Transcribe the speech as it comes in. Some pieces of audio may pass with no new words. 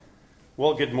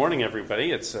Well, good morning,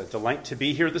 everybody. It's a delight to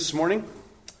be here this morning.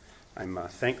 I'm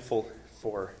thankful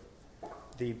for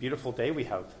the beautiful day we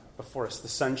have before us, the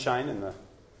sunshine and the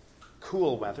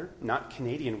cool weather, not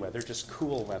Canadian weather, just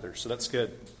cool weather, so that's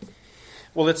good.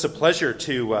 Well, it's a pleasure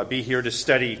to be here to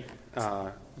study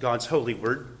God's holy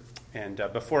word. And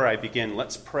before I begin,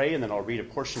 let's pray, and then I'll read a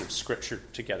portion of Scripture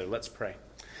together. Let's pray.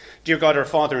 Dear God, our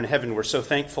Father in heaven, we're so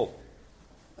thankful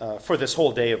for this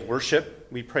whole day of worship.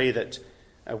 We pray that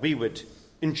we would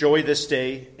enjoy this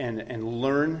day and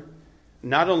learn,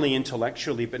 not only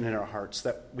intellectually, but in our hearts,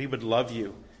 that we would love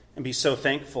you and be so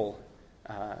thankful,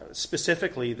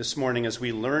 specifically this morning as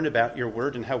we learn about your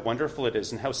word and how wonderful it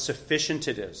is and how sufficient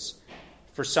it is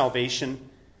for salvation,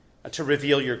 to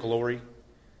reveal your glory,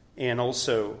 and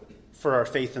also for our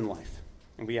faith in life.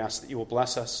 And we ask that you will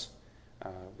bless us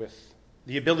with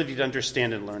the ability to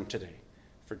understand and learn today.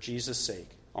 For Jesus' sake,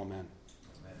 amen.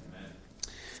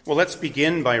 Well, let's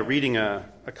begin by reading a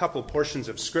couple portions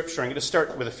of Scripture. I'm going to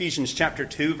start with Ephesians chapter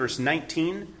 2, verse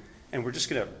 19, and we're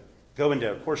just going to go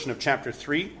into a portion of chapter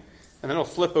 3, and then I'll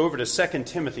flip over to 2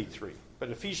 Timothy 3. But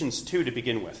Ephesians 2 to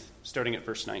begin with, starting at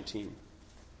verse 19.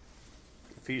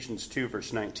 Ephesians 2,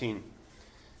 verse 19,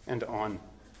 and on.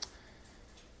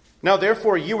 Now,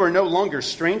 therefore, you are no longer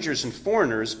strangers and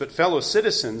foreigners, but fellow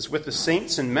citizens with the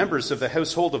saints and members of the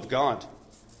household of God,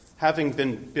 having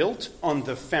been built on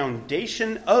the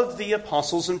foundation of the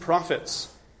apostles and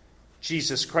prophets,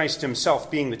 Jesus Christ himself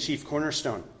being the chief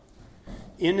cornerstone,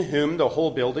 in whom the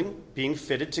whole building, being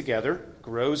fitted together,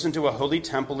 grows into a holy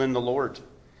temple in the Lord,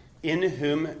 in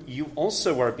whom you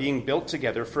also are being built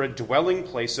together for a dwelling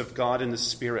place of God in the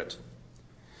Spirit.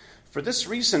 For this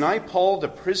reason, I, Paul, the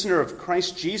prisoner of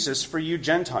Christ Jesus, for you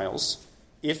Gentiles,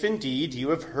 if indeed you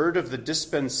have heard of the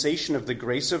dispensation of the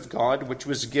grace of God which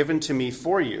was given to me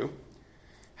for you,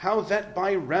 how that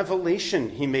by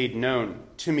revelation he made known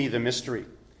to me the mystery,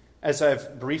 as I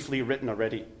have briefly written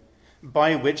already,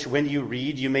 by which when you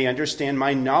read you may understand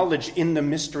my knowledge in the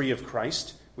mystery of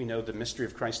Christ. We know the mystery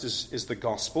of Christ is the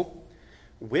gospel,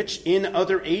 which in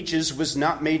other ages was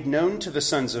not made known to the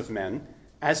sons of men,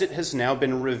 as it has now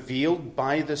been revealed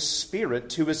by the Spirit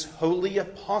to his holy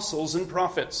apostles and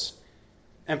prophets.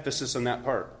 Emphasis on that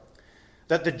part.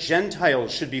 That the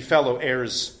Gentiles should be fellow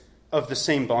heirs of the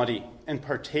same body and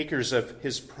partakers of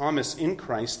his promise in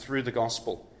Christ through the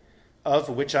gospel, of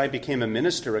which I became a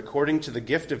minister according to the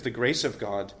gift of the grace of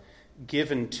God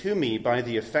given to me by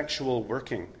the effectual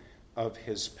working of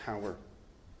his power.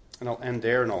 And I'll end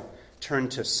there and I'll turn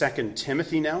to 2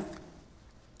 Timothy now,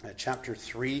 chapter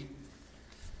 3.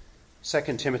 2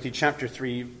 Timothy chapter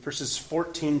 3, verses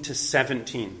 14 to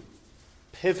 17.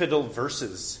 Pivotal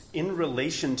verses in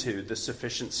relation to the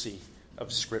sufficiency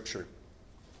of Scripture.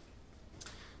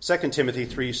 2 Timothy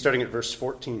 3, starting at verse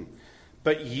 14.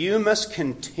 But you must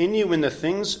continue in the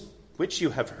things which you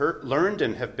have learned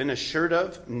and have been assured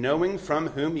of, knowing from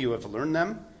whom you have learned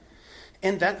them,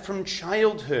 and that from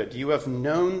childhood you have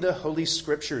known the Holy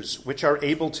Scriptures, which are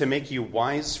able to make you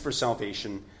wise for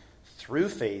salvation through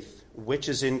faith, which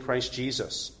is in Christ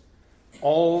Jesus.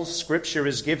 All Scripture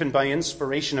is given by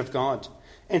inspiration of God,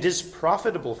 and is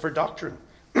profitable for doctrine,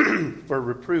 for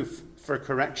reproof, for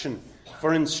correction,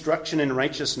 for instruction in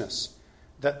righteousness,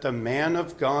 that the man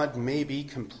of God may be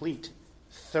complete,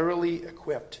 thoroughly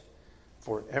equipped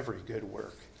for every good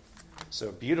work.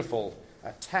 So beautiful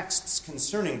texts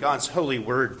concerning God's holy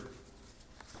word.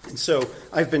 And so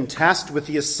I've been tasked with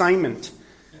the assignment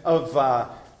of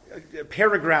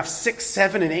paragraphs 6,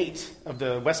 7, and 8 of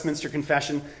the Westminster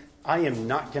Confession. I am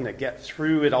not going to get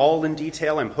through it all in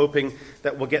detail. I'm hoping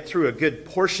that we'll get through a good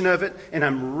portion of it, and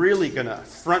I'm really going to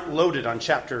front load it on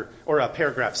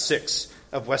paragraph 6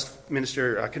 of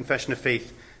Westminster Confession of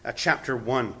Faith, chapter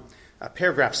 1.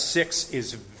 Paragraph 6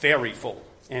 is very full,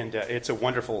 and it's a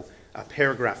wonderful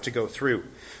paragraph to go through.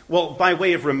 Well, by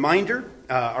way of reminder,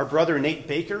 our brother Nate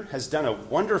Baker has done a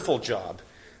wonderful job.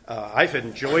 I've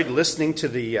enjoyed listening to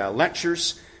the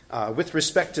lectures with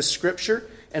respect to Scripture.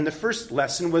 And the first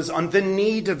lesson was on the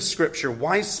need of Scripture,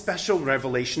 why special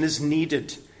revelation is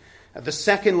needed. The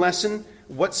second lesson,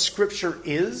 what Scripture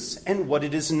is and what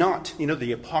it is not. You know,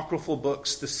 the apocryphal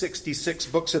books, the 66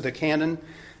 books of the canon,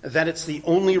 that it's the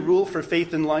only rule for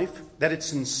faith and life, that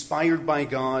it's inspired by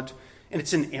God, and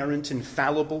it's inerrant,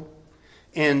 infallible.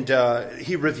 And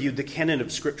he reviewed the canon of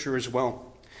Scripture as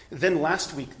well. Then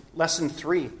last week, lesson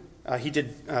 3, he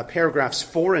did paragraphs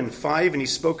 4 and 5, and he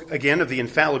spoke again of the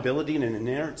infallibility and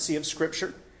inerrancy of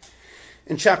Scripture.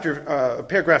 In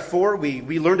paragraph 4,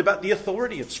 we learned about the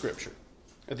authority of Scripture.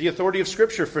 The authority of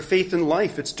Scripture for faith and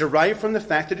life. It's derived from the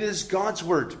fact that it is God's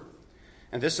Word.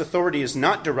 And this authority is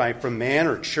not derived from man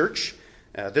or church,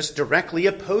 This directly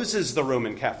opposes the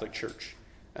Roman Catholic Church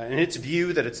and its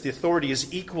view that the authority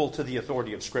is equal to the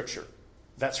authority of Scripture.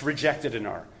 That's rejected in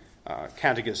our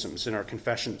catechisms, in our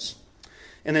confessions.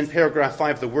 And then paragraph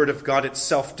 5, the Word of God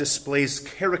itself displays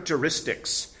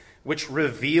characteristics which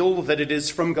reveal that it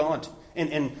is from God.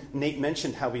 And Nate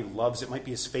mentioned how he loves, it might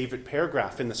be his favorite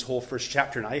paragraph in this whole first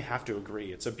chapter, and I have to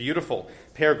agree. It's a beautiful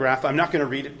paragraph. I'm not going to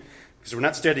read it because we're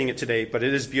not studying it today, but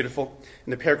it is beautiful.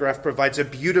 And the paragraph provides a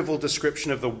beautiful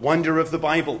description of the wonder of the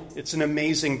Bible. It's an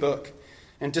amazing book.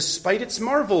 And despite its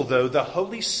marvel, though, the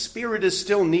Holy Spirit is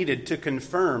still needed to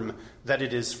confirm that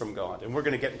it is from God. And we're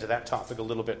going to get into that topic a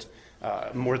little bit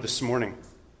more this morning.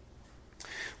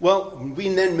 Well, we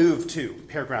then move to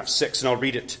paragraph 6, and I'll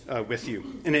read it with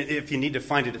you. And if you need to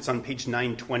find it, it's on page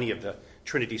 920 of the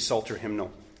Trinity Psalter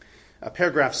hymnal.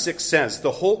 Paragraph 6 says,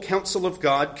 "The whole counsel of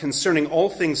God concerning all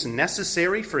things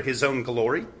necessary for his own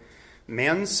glory,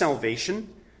 man's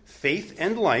salvation, faith,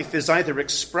 and life is either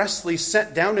expressly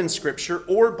set down in Scripture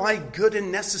or by good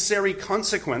and necessary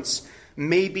consequence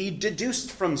may be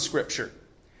deduced from Scripture,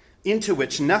 into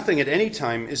which nothing at any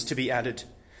time is to be added,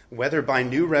 whether by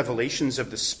new revelations of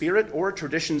the Spirit or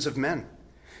traditions of men.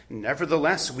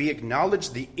 Nevertheless, we acknowledge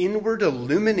the inward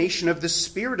illumination of the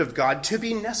Spirit of God to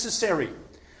be necessary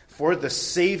for the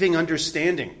saving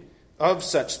understanding of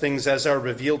such things as are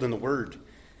revealed in the Word,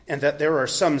 and that there are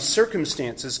some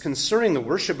circumstances concerning the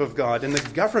worship of God and the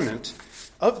government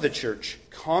of the Church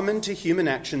common to human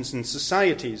actions and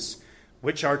societies,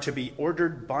 which are to be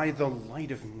ordered by the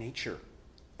light of nature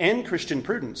and Christian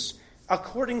prudence,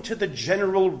 according to the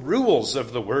general rules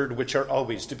of the Word, which are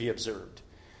always to be observed."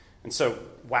 And so,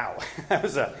 wow, that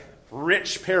was a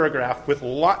rich paragraph with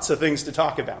lots of things to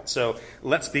talk about. So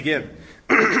let's begin.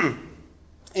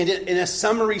 In a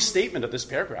summary statement of this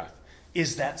paragraph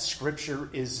is that Scripture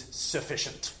is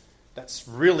sufficient. That's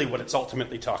really what it's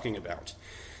ultimately talking about.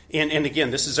 And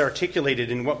again, this is articulated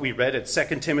in what we read at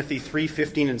 2 Timothy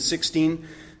 3:15 and 16,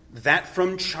 that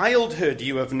from childhood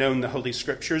you have known the Holy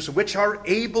Scriptures, which are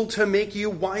able to make you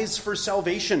wise for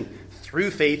salvation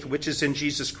through faith which is in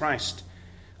Jesus Christ.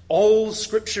 All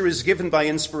Scripture is given by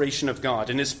inspiration of God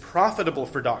and is profitable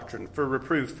for doctrine, for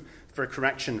reproof, for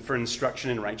correction, for instruction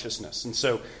in righteousness. And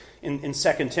so in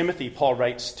 2 Timothy, Paul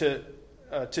writes to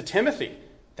Timothy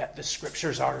that the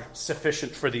Scriptures are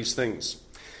sufficient for these things.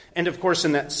 And of course,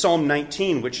 in that Psalm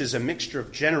 19, which is a mixture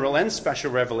of general and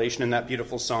special revelation in that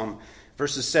beautiful psalm,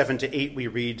 verses 7 to 8, we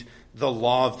read, "The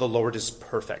law of the Lord is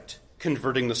perfect,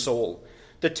 converting the soul.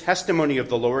 The testimony of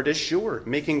the Lord is sure,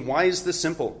 making wise the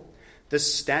simple. The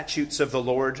statutes of the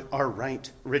Lord are right,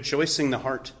 rejoicing the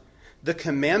heart. The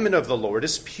commandment of the Lord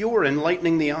is pure,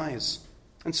 enlightening the eyes."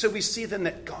 And so we see then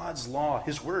that God's law,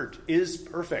 his word, is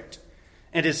perfect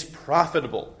and is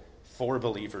profitable for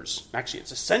believers. Actually,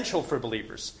 it's essential for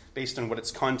believers based on what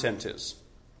its content is.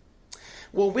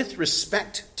 Well, with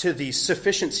respect to the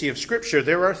sufficiency of Scripture,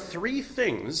 there are three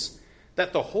things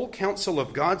that the whole counsel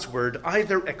of God's word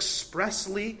either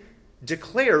expressly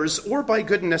declares or by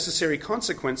good and necessary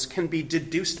consequence can be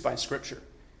deduced by Scripture.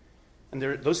 And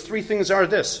those three things are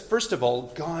this. First of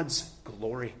all, God's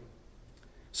glory.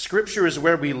 Scripture is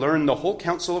where we learn the whole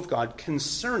counsel of God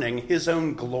concerning his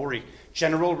own glory.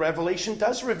 General revelation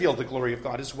does reveal the glory of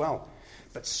God as well.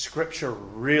 But Scripture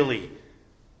really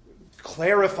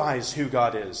clarifies who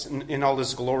God is in all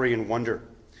his glory and wonder.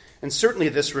 And certainly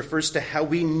this refers to how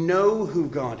we know who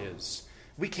God is.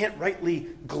 We can't rightly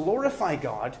glorify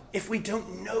God if we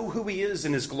don't know who he is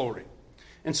in his glory.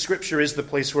 And Scripture is the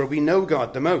place where we know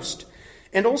God the most.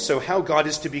 And also how God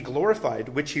is to be glorified,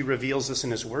 which he reveals us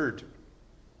in his word.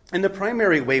 And the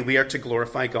primary way we are to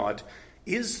glorify God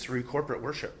is through corporate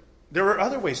worship. There are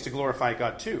other ways to glorify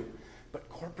God too, but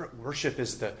corporate worship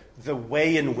is the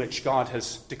way in which God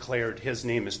has declared his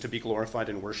name is to be glorified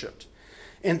and worshipped.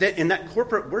 And that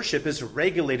corporate worship is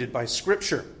regulated by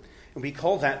Scripture. And we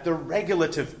call that the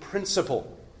regulative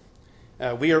principle.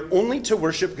 We are only to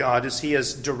worship God as he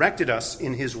has directed us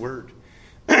in his word.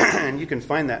 And you can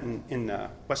find that in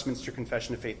Westminster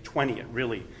Confession of Faith 20. It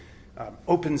really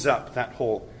opens up that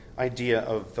whole idea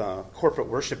of corporate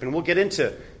worship. And we'll get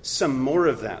into some more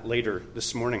of that later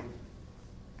this morning.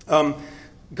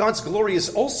 God's glory is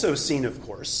also seen, of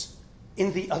course,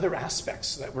 in the other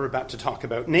aspects that we're about to talk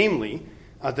about, namely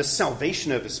the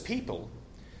salvation of his people,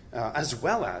 as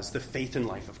well as the faith and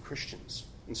life of Christians.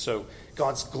 And so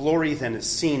God's glory then is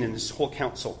seen in his whole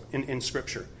counsel in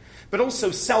Scripture. But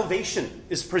also salvation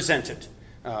is presented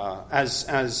as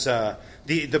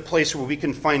the place where we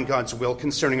can find God's will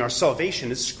concerning our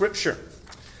salvation is Scripture.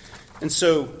 And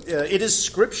so it is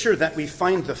Scripture that we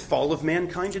find the fall of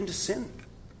mankind into sin,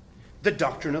 the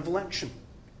doctrine of election,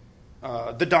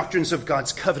 the doctrines of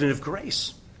God's covenant of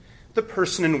grace, the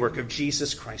person and work of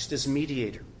Jesus Christ as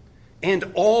mediator,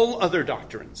 and all other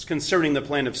doctrines concerning the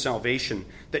plan of salvation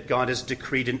that God has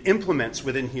decreed and implements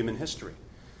within human history.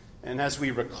 And as we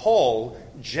recall,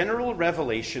 general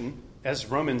revelation, as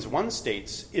Romans 1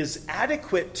 states, is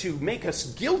adequate to make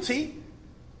us guilty,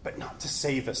 but not to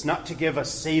save us, not to give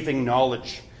us saving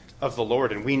knowledge of the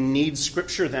Lord. And we need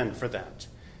Scripture then for that.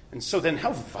 And so then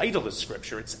how vital is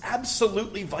Scripture? It's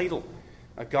absolutely vital,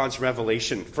 God's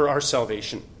revelation for our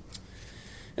salvation.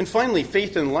 And finally,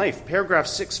 faith and life. Paragraph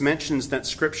 6 mentions that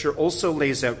Scripture also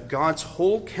lays out God's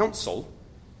whole counsel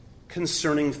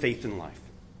concerning faith and life.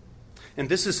 And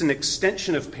this is an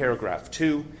extension of paragraph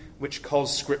 2, which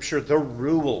calls Scripture the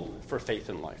rule for faith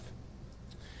and life.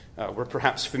 We're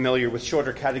perhaps familiar with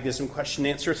Shorter Catechism question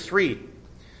answer 3,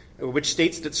 which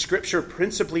states that Scripture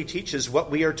principally teaches what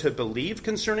we are to believe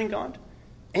concerning God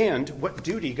and what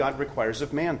duty God requires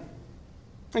of man.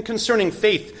 And concerning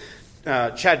faith,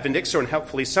 Chad Van Dixhoorn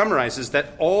helpfully summarizes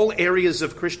that all areas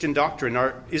of Christian doctrine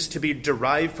is to be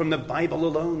derived from the Bible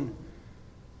alone.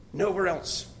 Nowhere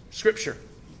else. Scripture.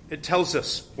 It tells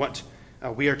us what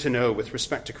we are to know with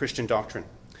respect to Christian doctrine.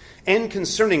 And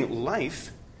concerning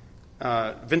life,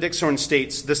 Van Dixhoorn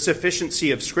states, the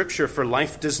sufficiency of Scripture for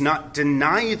life does not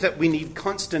deny that we need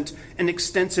constant and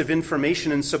extensive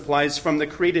information and supplies from the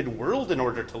created world in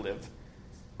order to live.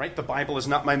 Right? The Bible is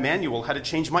not my manual how to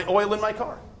change my oil in my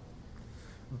car.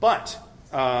 But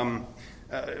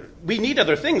we need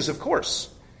other things, of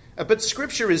course. But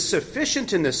Scripture is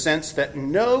sufficient in the sense that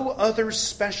no other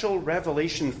special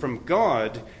revelation from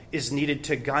God is needed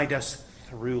to guide us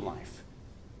through life,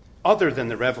 other than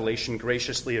the revelation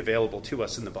graciously available to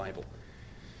us in the Bible.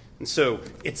 And so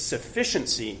its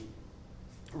sufficiency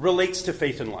relates to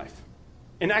faith and life.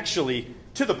 And actually,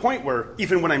 to the point where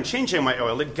even when I'm changing my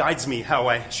oil, it guides me how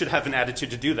I should have an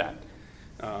attitude to do that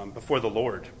before the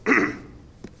Lord.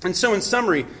 And so in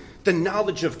summary, the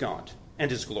knowledge of God and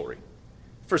His glory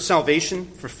for salvation,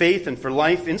 for faith, and for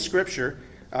life in Scripture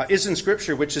is in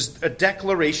Scripture, which is a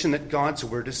declaration that God's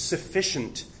Word is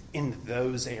sufficient in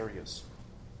those areas.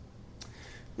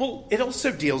 Well, it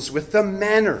also deals with the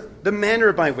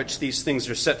manner by which these things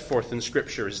are set forth in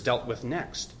Scripture is dealt with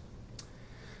next.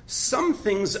 Some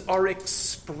things are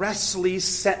expressly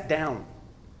set down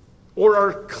or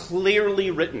are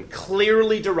clearly written,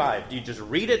 clearly derived. You just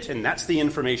read it and that's the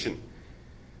information.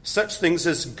 Such things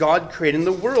as God creating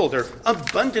the world are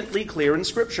abundantly clear in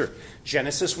Scripture.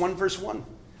 Genesis 1 verse 1.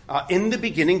 In the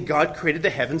beginning, God created the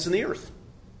heavens and the earth.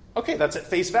 Okay, that's at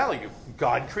face value.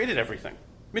 God created everything,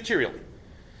 materially.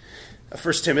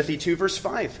 1 Timothy 2 verse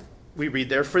 5. We read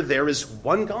there, for there is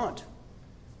one God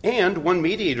and one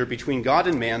mediator between God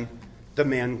and man, the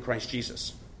man Christ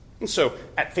Jesus. And so,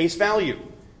 at face value,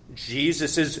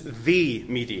 Jesus is the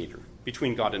mediator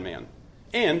between God and man.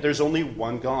 And there's only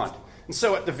one God. And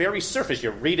so at the very surface,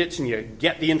 you read it and you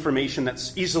get the information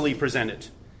that's easily presented.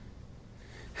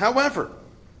 However,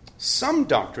 some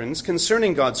doctrines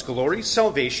concerning God's glory,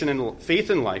 salvation, and faith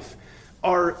in life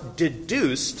are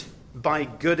deduced by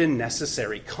good and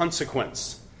necessary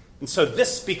consequence. And so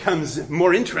this becomes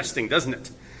more interesting, doesn't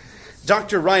it?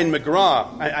 Dr. Ryan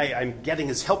McGraw, I'm getting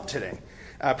his help today,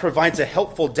 provides a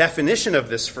helpful definition of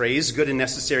this phrase, good and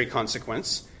necessary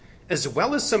consequence, as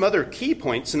well as some other key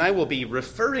points, and I will be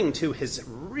referring to his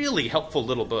really helpful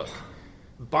little book,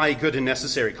 By Good and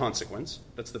Necessary Consequence,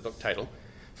 that's the book title,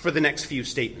 for the next few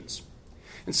statements.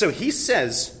 And so he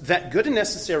says that good and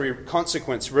necessary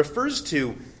consequence refers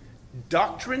to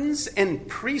doctrines and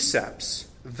precepts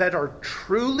that are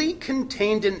truly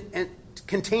contained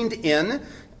in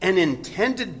and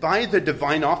intended by the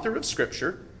divine author of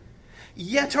Scripture,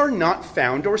 yet are not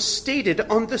found or stated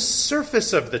on the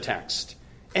surface of the text,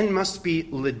 and must be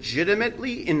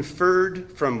legitimately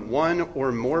inferred from one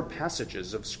or more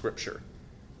passages of Scripture.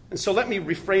 And so let me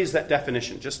rephrase that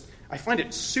definition. I find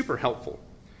it super helpful.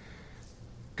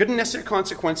 Good and necessary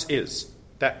consequence is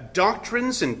that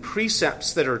doctrines and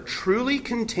precepts that are truly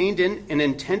contained in and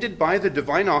intended by the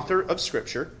divine author of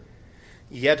Scripture,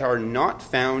 yet are not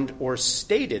found or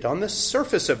stated on the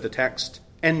surface of the text,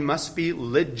 and must be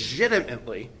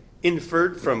legitimately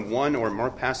inferred from one or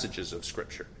more passages of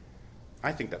Scripture.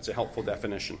 I think that's a helpful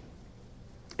definition.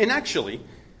 And actually,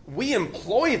 we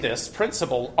employ this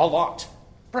principle a lot,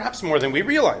 perhaps more than we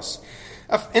realize.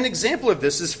 An example of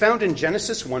this is found in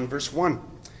Genesis 1 verse 1,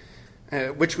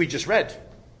 which we just read,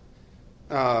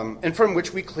 and from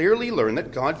which we clearly learn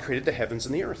that God created the heavens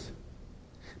and the earth.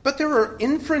 But there are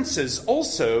inferences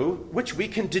also which we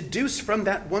can deduce from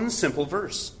that one simple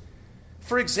verse.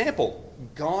 For example,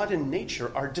 God and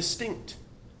nature are distinct.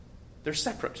 They're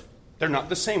separate. They're not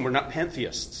the same. We're not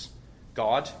pantheists.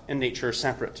 God and nature are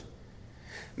separate.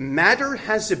 Matter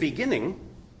has a beginning,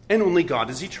 and only God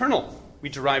is eternal. We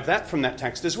derive that from that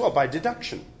text as well by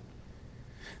deduction.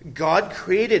 God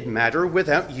created matter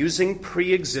without using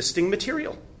pre-existing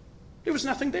material. There was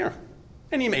nothing there,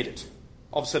 and he made it.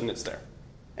 All of a sudden it's there.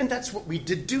 And that's what we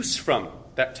deduce from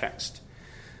that text.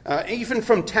 Even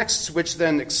from texts which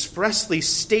then expressly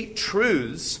state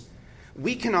truths,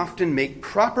 we can often make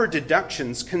proper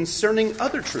deductions concerning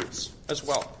other truths as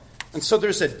well. And so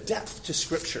there's a depth to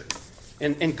Scripture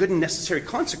and good and necessary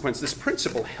consequence. This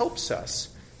principle helps us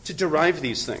to derive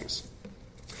these things.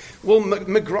 Well,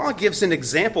 McGraw gives an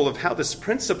example of how this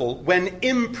principle, when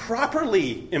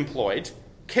improperly employed,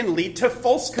 can lead to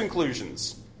false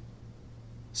conclusions.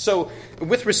 So,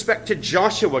 with respect to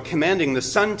Joshua commanding the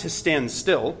sun to stand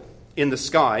still in the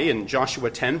sky in Joshua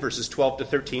 10, verses 12 to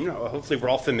 13, hopefully we're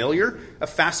all familiar, a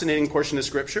fascinating portion of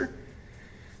Scripture.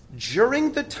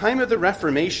 During the time of the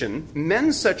Reformation,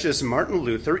 men such as Martin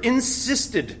Luther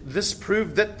insisted this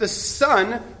proved that the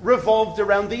sun revolved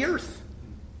around the earth,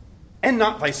 and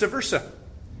not vice versa.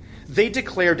 They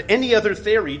declared any other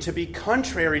theory to be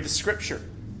contrary to Scripture.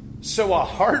 So a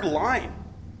hard line.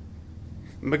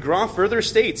 McGraw further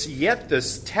states, yet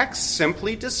this text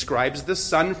simply describes the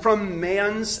sun from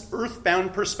man's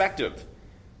earthbound perspective.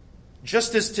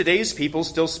 Just as today's people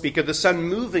still speak of the sun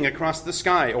moving across the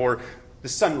sky or the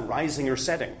sun rising or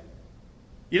setting.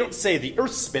 You don't say the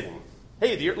earth's spinning.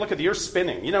 Hey, look at the earth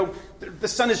spinning. You know, the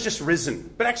sun has just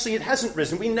risen. But actually it hasn't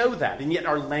risen. We know that. And yet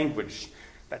our language,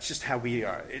 that's just how we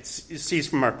are. It sees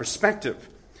from our perspective.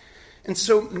 And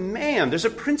so there's a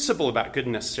principle about good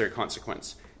and necessary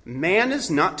consequence. Man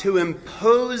is not to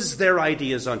impose their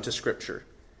ideas onto Scripture,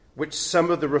 which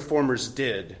some of the reformers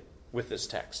did with this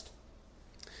text.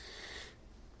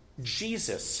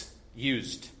 Jesus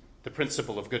used the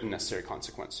principle of good and necessary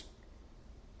consequence.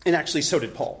 And actually, so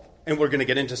did Paul. And we're going to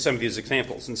get into some of these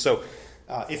examples. And so,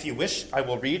 if you wish, I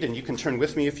will read, and you can turn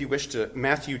with me if you wish to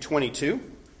Matthew 22,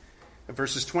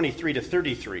 verses 23 to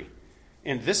 33.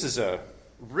 And this is a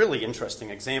really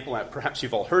interesting example. Perhaps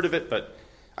you've all heard of it, but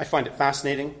I find it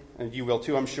fascinating, and you will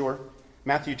too, I'm sure.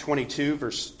 Matthew 22,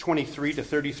 verse 23 to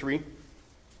 33.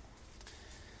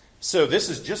 So this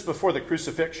is just before the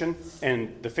crucifixion,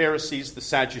 and the Pharisees, the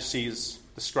Sadducees,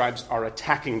 the scribes are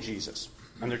attacking Jesus.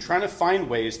 And they're trying to find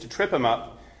ways to trip him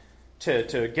up,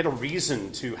 to get a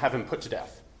reason to have him put to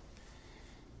death.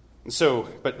 And so,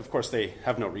 but of course they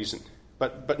have no reason.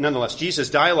 But nonetheless, Jesus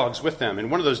dialogues with them,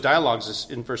 and one of those dialogues is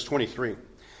in verse 23.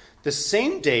 The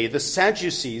same day, the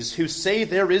Sadducees, who say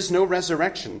there is no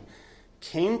resurrection,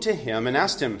 came to him and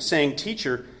asked him, saying,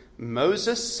 Teacher,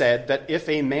 Moses said that if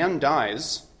a man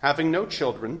dies, having no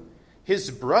children,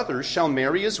 his brother shall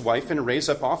marry his wife and raise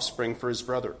up offspring for his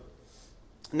brother.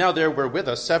 Now there were with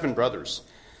us 7 brothers.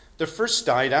 The first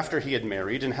died after he had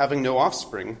married, and having no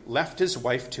offspring, left his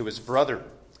wife to his brother.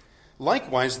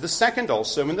 Likewise the second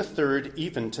also, and the third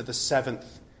even to the 7th.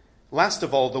 Last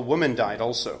of all, the woman died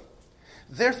also.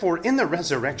 Therefore, in the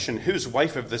resurrection, whose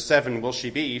wife of the 7 will she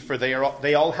be? For they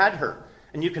all had her.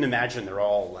 And you can imagine they're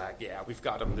all like, yeah, we've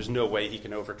got him. There's no way he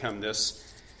can overcome this.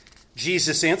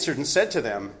 Jesus answered and said to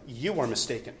them, You are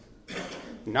mistaken,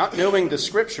 not knowing the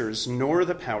Scriptures nor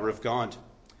the power of God.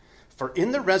 For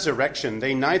in the resurrection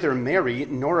they neither marry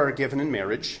nor are given in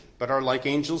marriage, but are like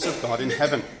angels of God in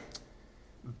heaven.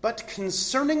 But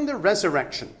concerning the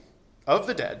resurrection of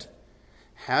the dead,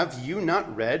 have you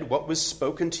not read what was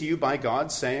spoken to you by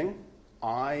God, saying,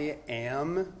 I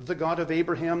am the God of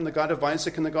Abraham, the God of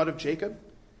Isaac, and the God of Jacob?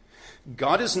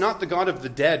 God is not the God of the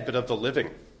dead, but of the living.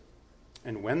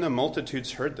 And when the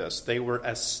multitudes heard this, they were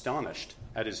astonished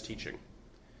at his teaching.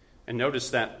 And notice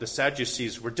that the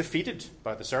Sadducees were defeated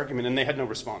by this argument, and they had no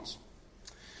response.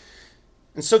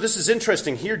 And so this is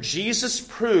interesting. Here, Jesus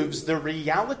proves the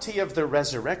reality of the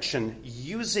resurrection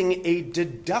using a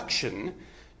deduction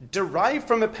derived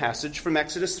from a passage from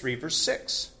Exodus 3, verse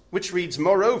 6, which reads,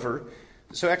 Moreover,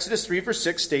 so Exodus 3, verse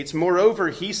 6 states, Moreover,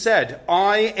 he said,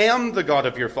 I am the God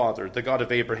of your father, the God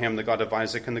of Abraham, the God of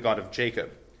Isaac, and the God of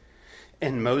Jacob.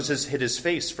 And Moses hid his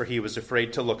face, for he was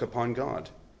afraid to look upon God.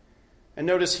 And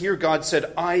notice here God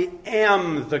said, I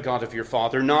am the God of your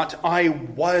father, not I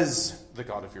was the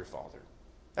God of your father.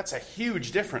 That's a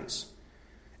huge difference.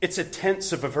 It's a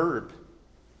tense of a verb.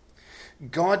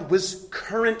 God was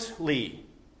currently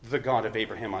the God of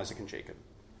Abraham, Isaac, and Jacob.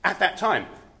 At that time.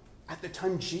 At the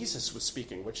time Jesus was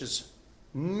speaking, which is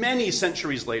many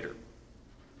centuries later.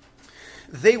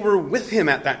 They were with him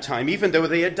at that time, even though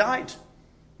they had died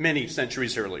many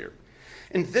centuries earlier.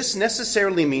 And this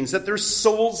necessarily means that their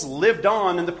souls lived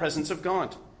on in the presence of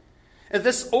God. And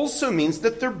this also means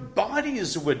that their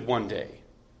bodies would one day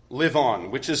live on,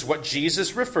 which is what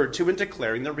Jesus referred to in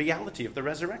declaring the reality of the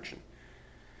resurrection.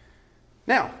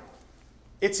 Now,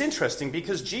 it's interesting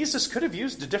because Jesus could have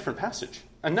used a different passage,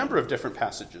 a number of different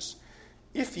passages.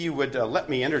 If you would let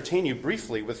me entertain you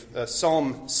briefly with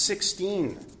Psalm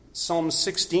 16. Psalm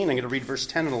 16, I'm going to read verse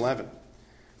 10 and 11.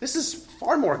 This is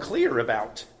far more clear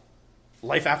about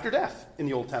life after death in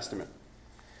the Old Testament.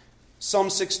 Psalm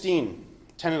 16,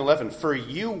 10 and 11. For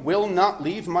you will not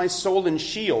leave my soul in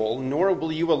Sheol, nor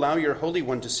will you allow your Holy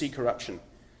One to see corruption.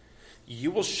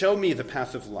 You will show me the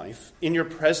path of life. In your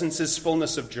presence is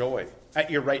fullness of joy. At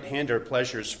your right hand are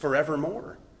pleasures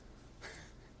forevermore.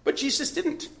 But Jesus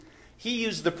didn't. He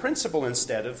used the principle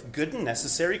instead of good and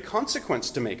necessary consequence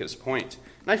to make his point.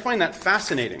 And I find that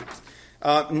fascinating.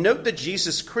 Note that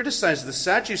Jesus criticized the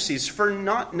Sadducees for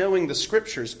not knowing the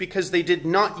Scriptures because they did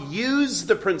not use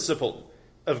the principle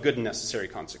of good and necessary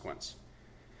consequence.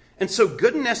 And so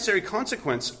good and necessary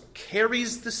consequence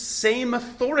carries the same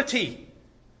authority.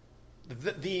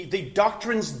 The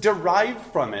doctrines derived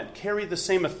from it carry the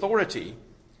same authority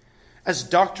as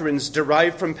doctrines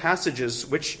derived from passages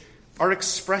which are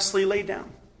expressly laid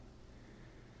down.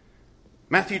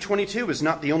 Matthew 22 is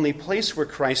not the only place where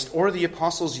Christ or the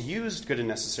apostles used good and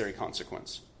necessary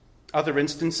consequence. Other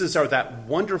instances are that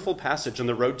wonderful passage on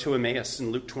the road to Emmaus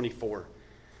in Luke 24,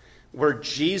 where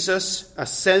Jesus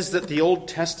says that the Old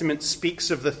Testament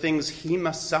speaks of the things he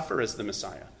must suffer as the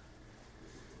Messiah.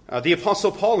 The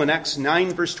Apostle Paul in Acts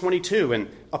 9, verse 22, and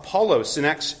Apollos in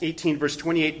Acts 18, verse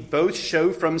 28, both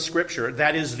show from Scripture,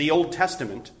 that is the Old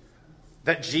Testament,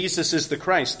 that Jesus is the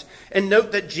Christ. And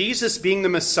note that Jesus being the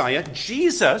Messiah,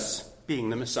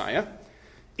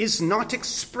 is not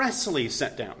expressly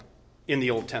set down in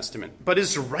the Old Testament, but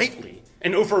is rightly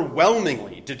and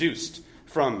overwhelmingly deduced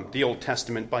from the Old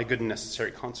Testament by good and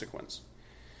necessary consequence.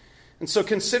 And so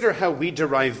consider how we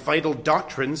derive vital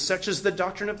doctrines such as the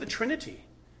doctrine of the Trinity.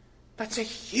 That's a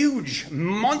huge,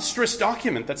 monstrous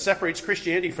document that separates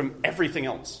Christianity from everything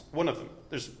else. One of them.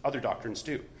 There's other doctrines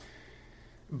too.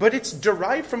 But it's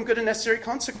derived from good and necessary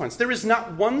consequence. There is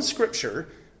not one scripture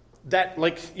that,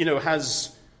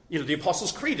 has, the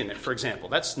Apostles' Creed in it, for example.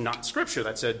 That's not scripture.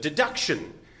 That's a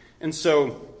deduction. And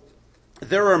so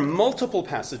there are multiple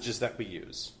passages that we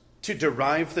use to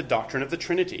derive the doctrine of the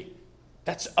Trinity.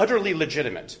 That's utterly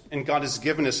legitimate. And God has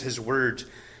given us his word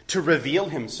to reveal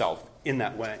himself in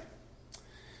that way.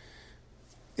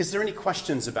 Is there any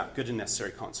questions about good and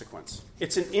necessary consequence?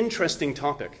 It's an interesting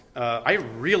topic. I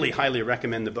really highly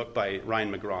recommend the book by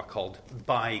Ryan McGraw called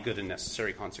By Good and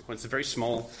Necessary Consequence. It's a very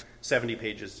small, 70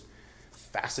 pages,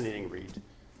 fascinating read.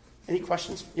 Any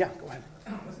questions? Yeah, go ahead.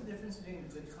 What's the difference between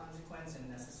good consequence and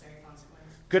necessary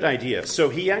consequence? Good idea. So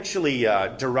he actually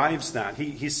derives that.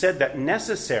 He said that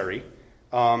necessary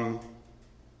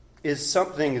is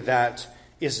something that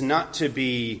is not to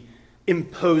be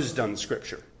imposed on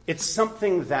Scripture. It's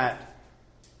something that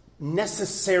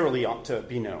necessarily ought to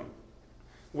be known.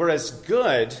 Whereas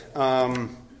good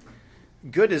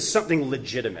is something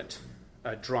legitimate,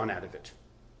 drawn out of it.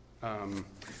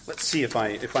 Let's see if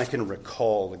I can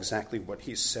recall exactly what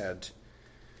he said.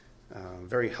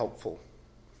 Very helpful.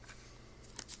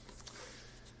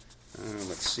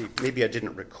 Let's see. Maybe I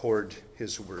didn't record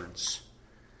his words.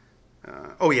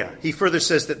 He further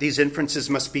says that these inferences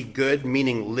must be good,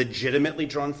 meaning legitimately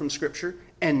drawn from Scripture,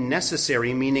 and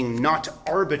necessary, meaning not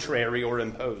arbitrary or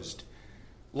imposed.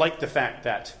 Like the fact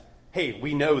that, hey,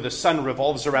 we know the sun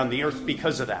revolves around the earth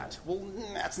because of that. Well,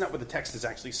 that's not what the text is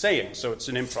actually saying, so it's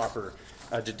an improper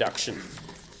deduction.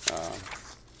 I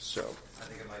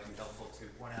think it might be helpful to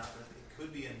point out that it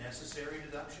could be a necessary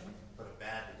deduction, but a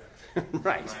bad deduction.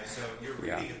 Right. So you're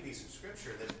reading a piece of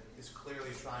Scripture that is clearly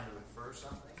trying to infer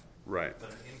something. Right. But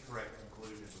an incorrect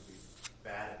conclusion would be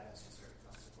bad and necessary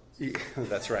consequence. Yeah,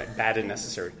 that's right. Bad and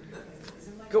necessary.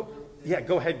 Go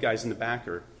ahead, guys in the back.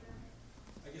 Or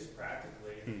I guess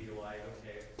practically, it'd be like,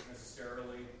 okay,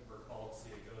 necessarily we're called to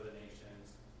go to the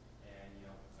nations and,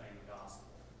 claim the gospel.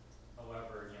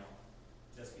 However,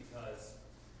 just because,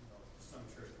 some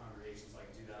church congregations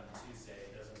like do that on Tuesday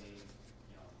doesn't mean,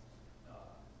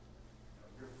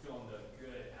 you're feeling the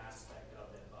good aspect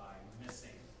of it by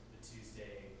missing the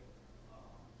Tuesday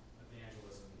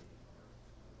evangelism meeting or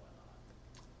whatnot.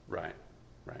 Right.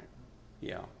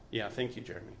 Yeah. Thank you,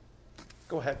 Jeremy.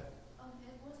 Go ahead. It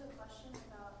was a question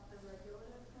about the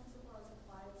regulative principle as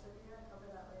applied. So if you're going to cover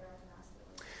that later, I can ask it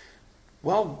later.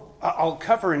 Well, I'll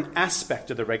cover an aspect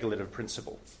of the regulative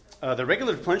principle. The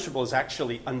regulative principle is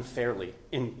actually unfairly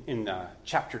in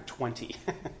chapter 20,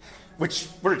 which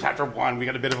we're in chapter 1. We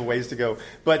got a bit of a ways to go.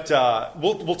 But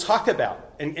we'll talk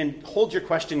about, and hold your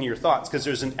question and your thoughts, because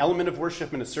there's an element of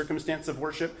worship and a circumstance of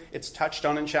worship. It's touched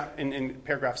on in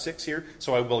paragraph 6 here,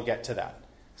 so I will get to that.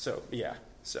 So, yeah.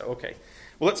 So, okay.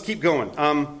 Well, let's keep going.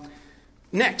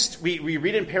 Next, we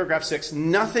read in paragraph 6,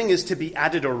 nothing is to be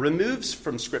added or removed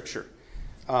from Scripture.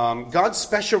 God's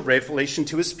special revelation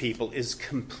to his people is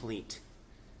complete.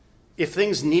 If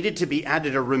things needed to be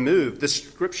added or removed, the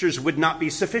Scriptures would not be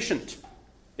sufficient.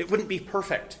 It wouldn't be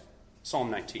perfect.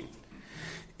 Psalm 19.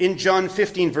 In John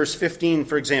 15, verse 15,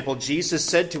 for example, Jesus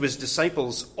said to his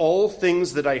disciples, all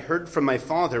things that I heard from my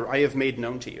Father I have made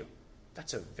known to you.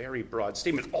 That's a very broad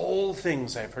statement. All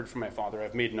things I have heard from my Father I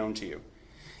have made known to you.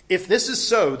 If this is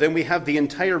so, then we have the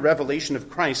entire revelation of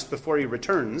Christ before he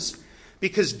returns,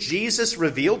 because Jesus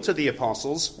revealed to the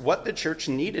apostles what the church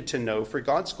needed to know for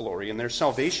God's glory and their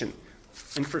salvation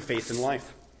and for faith in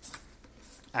life.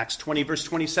 Acts 20, verse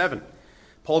 27.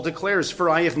 Paul declares, for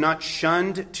I have not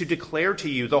shunned to declare to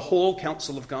you the whole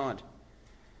counsel of God.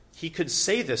 He could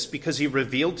say this because he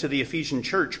revealed to the Ephesian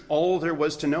church all there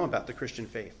was to know about the Christian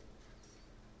faith.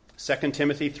 2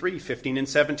 Timothy 3, 15 and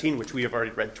 17, which we have already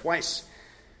read twice.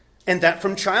 And that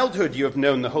from childhood you have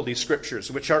known the Holy Scriptures,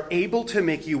 which are able to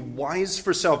make you wise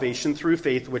for salvation through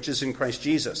faith which is in Christ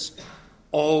Jesus.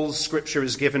 All Scripture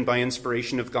is given by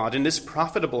inspiration of God and is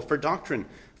profitable for doctrine,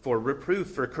 for reproof,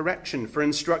 for correction, for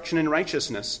instruction in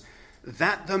righteousness,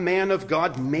 that the man of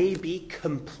God may be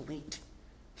complete,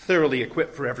 thoroughly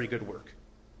equipped for every good work.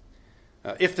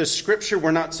 If the Scripture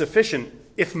were not sufficient,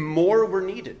 if more were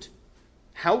needed,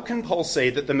 how can Paul say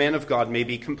that the man of God may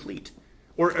be complete?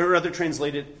 Or other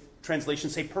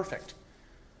translations say perfect.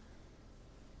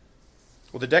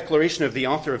 Well, the declaration of the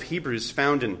author of Hebrews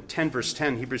found in Hebrews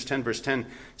 10, verse 10,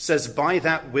 says, by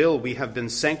that will we have been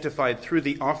sanctified through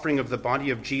the offering of the body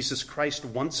of Jesus Christ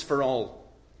once for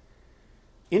all.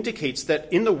 Indicates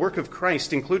that in the work of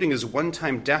Christ, including his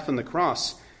one-time death on the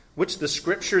cross, which the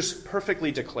Scriptures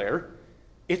perfectly declare,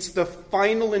 it's the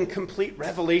final and complete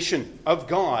revelation of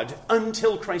God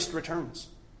until Christ returns.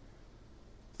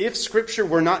 If Scripture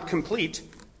were not complete,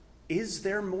 is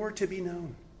there more to be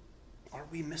known? Are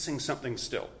we missing something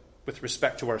still with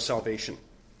respect to our salvation?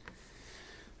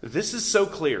 This is so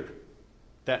clear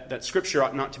that Scripture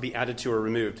ought not to be added to or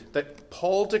removed, that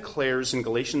Paul declares in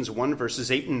Galatians 1, verses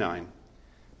 8 and 9,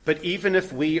 but even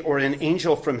if we or an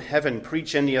angel from heaven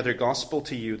preach any other gospel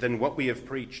to you than what we have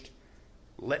preached,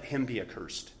 let him be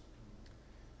accursed.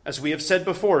 As we have said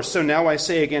before, so now I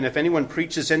say again, if anyone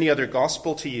preaches any other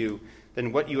gospel to you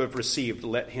than what you have received,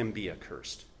 let him be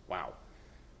accursed. Wow,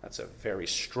 that's a very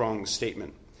strong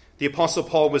statement. The Apostle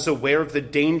Paul was aware of the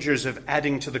dangers of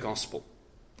adding to the gospel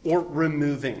or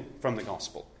removing from the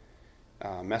gospel.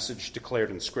 Message declared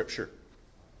in Scripture.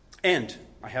 And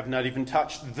I have not even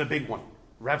touched the big one,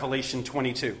 Revelation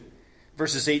 22.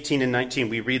 Verses 18 and 19,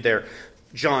 we read there,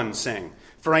 John saying,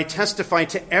 for I testify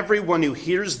to everyone who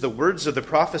hears the words of the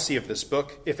prophecy of this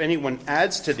book, if anyone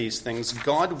adds to these things,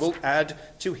 God will add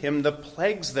to him the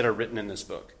plagues that are written in this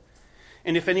book.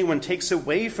 And if anyone takes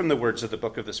away from the words of the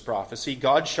book of this prophecy,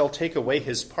 God shall take away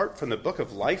his part from the book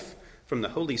of life, from the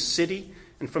holy city,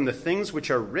 and from the things which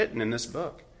are written in this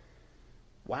book.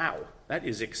 Wow, that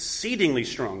is exceedingly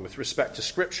strong with respect to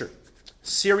Scripture.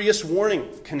 Serious warning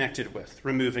connected with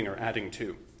removing or adding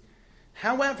to.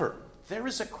 However, there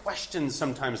is a question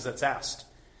sometimes that's asked.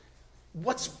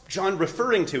 What's John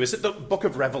referring to? Is it the book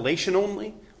of Revelation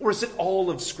only? Or is it all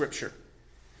of Scripture?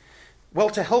 Well,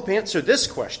 to help answer this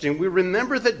question, we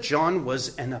remember that John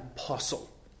was an apostle,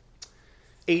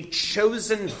 a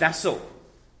chosen vessel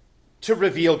to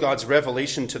reveal God's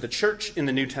revelation to the church in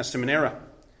the New Testament era.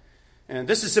 And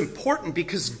this is important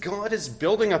because God is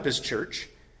building up his church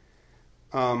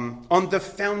on the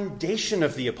foundation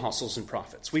of the apostles and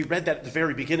prophets. We read that at the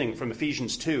very beginning from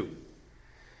Ephesians 2.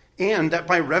 And that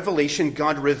by revelation,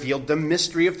 God revealed the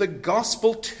mystery of the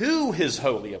gospel to his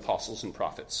holy apostles and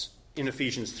prophets in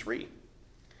Ephesians 3.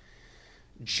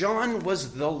 John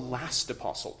was the last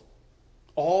apostle.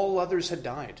 All others had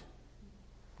died.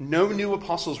 No new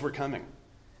apostles were coming.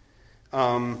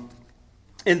 And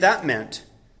that meant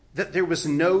that there was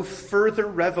no further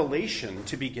revelation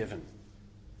to be given.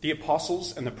 The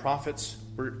apostles and the prophets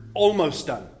were almost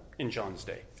done in John's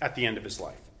day, at the end of his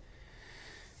life.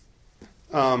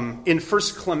 In 1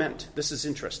 Clement, this is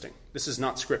interesting. This is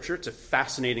not Scripture. It's a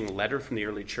fascinating letter from the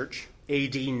early church,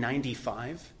 AD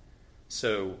 95,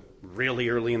 so really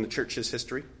early in the church's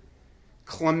history.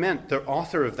 Clement, the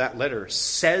author of that letter,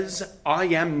 says, I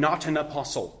am not an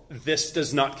apostle. This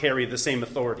does not carry the same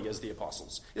authority as the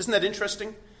apostles. Isn't that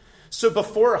interesting? So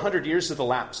before 100 years had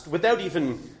elapsed, without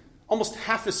even almost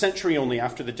half a century only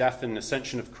after the death and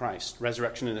ascension of Christ,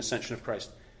 resurrection and ascension of Christ,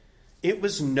 it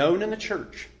was known in the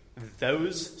church,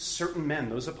 those certain men,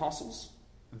 those apostles,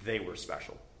 they were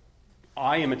special.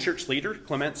 I am a church leader,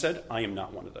 Clement said. I am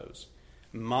not one of those.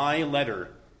 My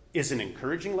letter is an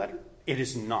encouraging letter. It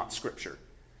is not Scripture.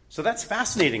 So that's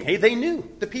fascinating. Hey, they knew.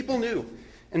 The people knew.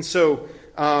 And so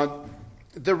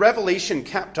the revelation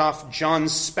capped off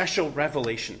John's special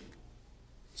revelation.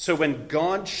 So when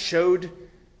God showed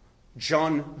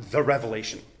John the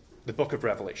revelation, the book of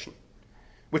Revelation,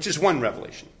 which is one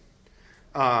revelation,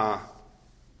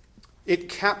 it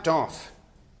capped off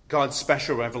God's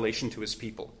special revelation to his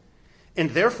people.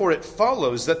 And therefore it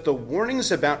follows that the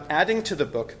warnings about adding to the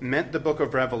book meant the book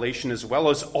of Revelation, as well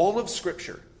as all of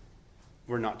Scripture,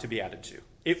 were not to be added to.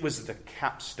 It was the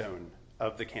capstone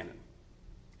of the canon.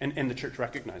 And the church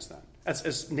recognized that.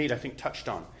 As Nate, I think, touched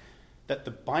on, that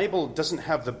the Bible doesn't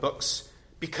have the books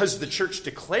because the church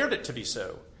declared it to be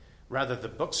so. Rather, the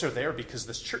books are there because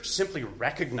the church simply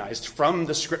recognized from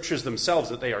the Scriptures themselves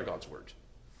that they are God's Word.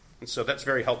 And so that's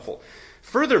very helpful.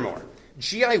 Furthermore,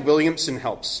 G.I. Williamson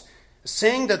helps,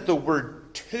 saying that the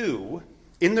word to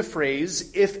in the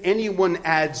phrase, if anyone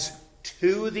adds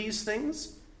to these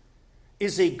things,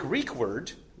 is a Greek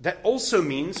word that also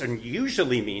means, and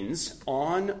usually means,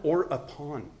 on or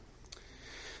upon.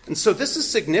 And so this is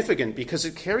significant because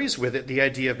it carries with it the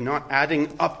idea of not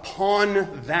adding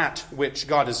upon that which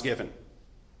God has given.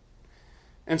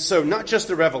 And so not just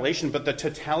the revelation, but the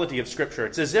totality of Scripture.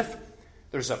 It's as if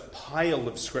there's a pile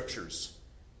of Scriptures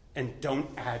and don't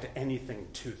add anything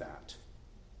to that.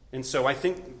 And so I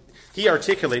think he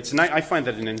articulates, and I find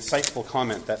that an insightful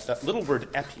comment, that little word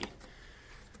epi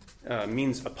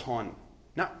means upon.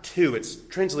 Not to, it's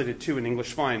translated to in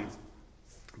English fine,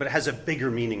 but it has a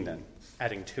bigger meaning than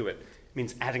adding to it. It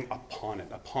means adding upon it,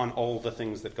 upon all the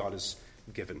things that God has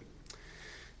given.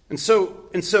 And so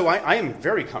I am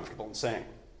very comfortable in saying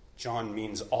John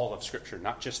means all of Scripture,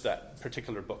 not just that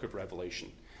particular book of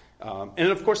Revelation. And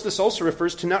of course, this also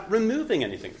refers to not removing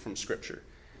anything from Scripture.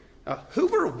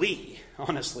 Who are we,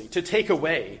 honestly, to take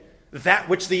away that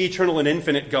which the eternal and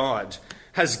infinite God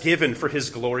has given for his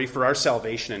glory, for our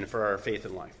salvation, and for our faith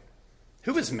in life?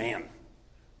 Who is man?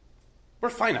 We're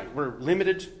finite. We're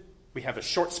limited. We have a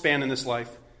short span in this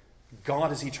life.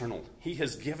 God is eternal. He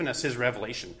has given us his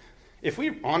revelation. If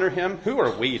we honor him, who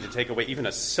are we to take away even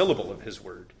a syllable of his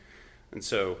word? And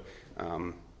so,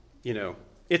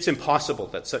 it's impossible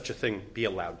that such a thing be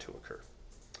allowed to occur.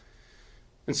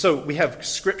 And so we have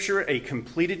Scripture, a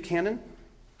completed canon,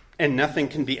 and nothing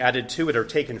can be added to it or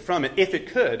taken from it. If it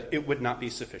could, it would not be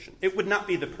sufficient. It would not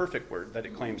be the perfect word that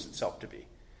it claims itself to be.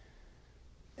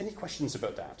 Any questions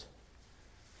about that?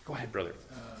 Go ahead, brother.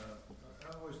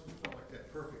 I always felt like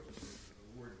that perfect is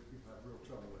a word that people have real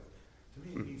trouble with. To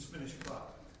me, it means finished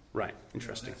product. Right.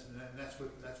 Interesting. That's what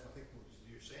I think what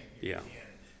you're saying here at the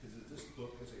end, is that this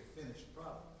book is a finished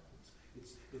product.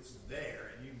 It's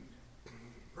there, and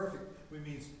perfect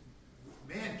means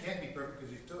man can't be perfect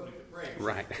because he's totally depraved.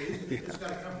 Right. It's got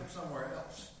to come from somewhere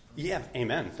else. Yeah,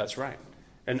 amen. That's right.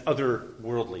 An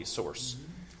otherworldly source.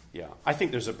 Mm-hmm. Yeah. I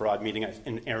think there's a broad meaning.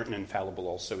 Inerrant and infallible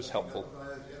also is helpful.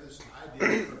 This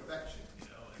idea of perfection,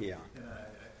 Yeah. And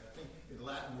I think in the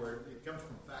Latin word, it comes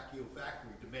from facio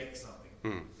facere, to make something.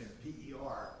 And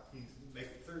P-E-R, means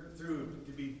make through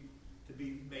to be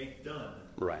made done.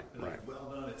 Right, and right.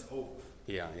 Well done, it's over.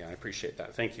 Yeah, I appreciate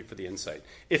that. Thank you for the insight.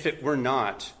 If it were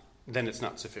not, then it's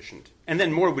not sufficient. And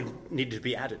then more would need to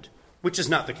be added, which is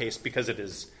not the case because it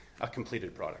is a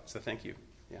completed product. So thank you.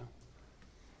 Yeah.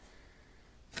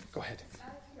 Go ahead. Out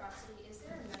of curiosity, is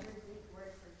there another Greek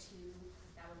word for two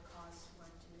that would cause one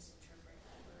to misinterpret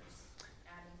that verse,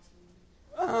 adding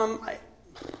to?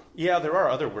 Yeah, there are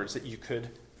other words that you could.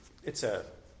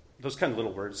 Those kind of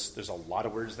little words. There's a lot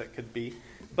of words that could be,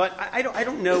 but I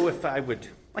don't know if I would.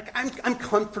 I'm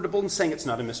comfortable in saying it's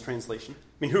not a mistranslation.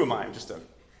 I mean, who am I? I'm just a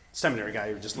seminary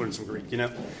guy who just learned some Greek,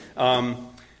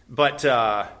 But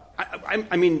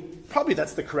I mean, probably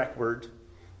that's the correct word.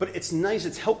 But it's nice.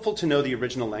 It's helpful to know the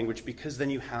original language because then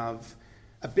you have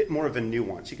a bit more of a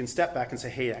nuance. You can step back and say,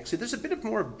 hey, actually, there's a bit of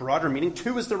more broader meaning.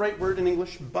 To is the right word in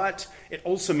English, but it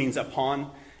also means upon.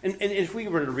 And if we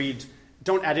were to read,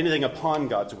 don't add anything upon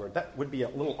God's word, that would be a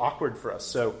little awkward for us.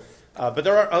 So, but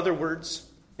there are other words.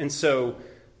 And so,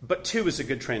 but to is a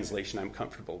good translation I'm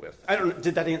comfortable with. I don't know,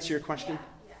 did that answer your question?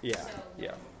 Yeah. So, the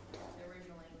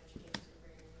original language gives a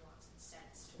very nuanced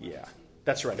sense to yeah.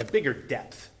 That's right. A bigger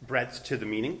depth, breadth to the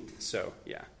meaning. So,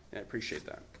 yeah, I appreciate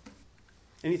that.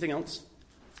 Anything else?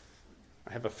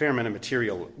 I have a fair amount of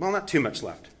material. Well, not too much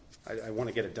left. I want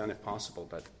to get it done if possible,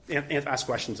 but and ask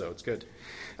questions, though. It's good.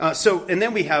 And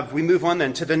then we move on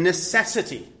then to the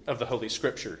necessity of the Holy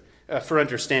Scripture for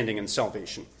understanding and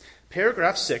salvation.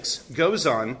 Paragraph 6 goes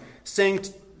on saying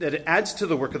that it adds to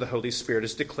the work of the Holy Spirit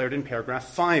as declared in paragraph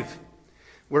 5,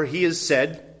 where he is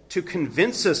said to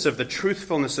convince us of the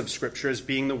truthfulness of Scripture as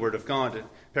being the Word of God.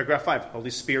 Paragraph 5, Holy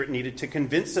Spirit needed to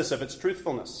convince us of its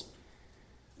truthfulness.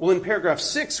 Well, in paragraph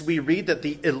 6, we read that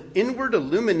the inward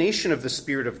illumination of the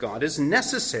Spirit of God is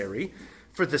necessary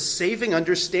for the saving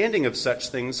understanding of such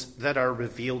things that are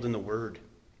revealed in the Word.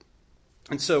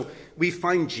 And so we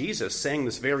find Jesus saying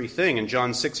this very thing in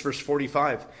John 6, verse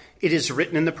 45. It is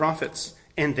written in the prophets,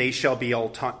 and they shall be all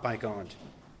taught by God.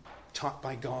 Taught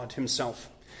by God himself.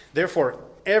 Therefore,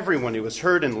 everyone who has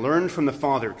heard and learned from the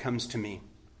Father comes to me.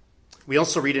 We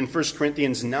also read in 1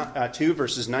 Corinthians 2,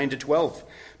 verses 9 to 12.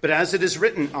 But as it is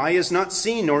written, eye has not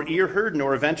seen, nor ear heard,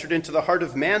 nor have entered into the heart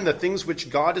of man the things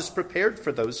which God has prepared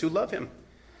for those who love him.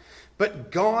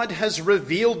 But God has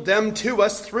revealed them to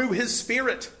us through his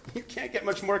Spirit. You can't get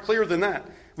much more clear than that.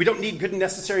 We don't need good and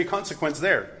necessary consequence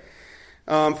there.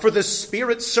 For the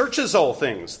Spirit searches all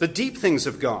things, the deep things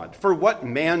of God. For what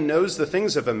man knows the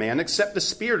things of a man except the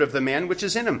Spirit of the man which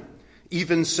is in him?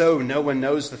 Even so, no one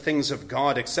knows the things of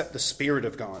God except the Spirit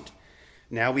of God.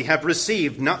 Now we have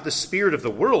received not the spirit of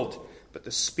the world, but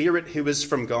the Spirit who is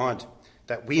from God,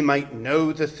 that we might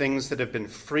know the things that have been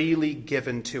freely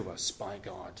given to us by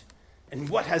God. And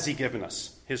what has he given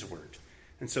us? His word.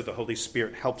 And so the Holy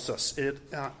Spirit helps us in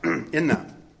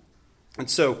that. And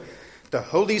so the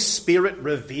Holy Spirit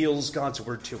reveals God's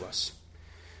word to us.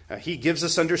 He gives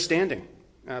us understanding.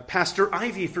 Pastor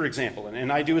Ivy, for example,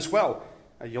 and I do as well,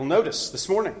 you'll notice this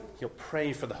morning, he'll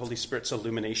pray for the Holy Spirit's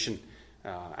illumination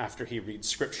after he reads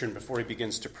Scripture and before he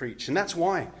begins to preach. And that's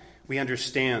why we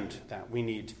understand that we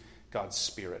need God's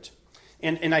Spirit.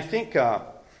 And I think,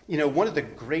 one of the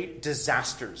great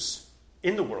disasters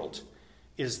in the world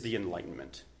is the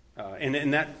Enlightenment.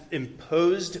 And that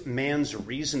imposed man's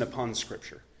reason upon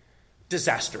Scripture.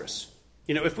 Disastrous.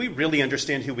 If we really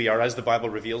understand who we are as the Bible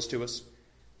reveals to us,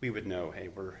 we would know, hey,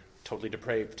 we're totally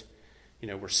depraved.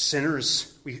 We're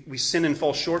sinners. We sin and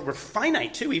fall short. We're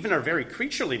finite, too. Even our very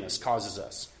creatureliness causes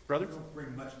us. Brother? We don't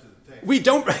bring much to the table. We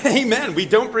don't, amen. We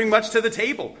don't bring much to the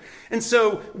table. And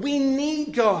so we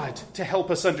need God to help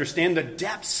us understand the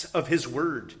depths of his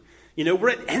word. We're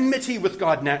at enmity with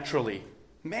God naturally.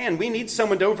 Man, we need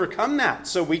someone to overcome that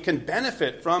so we can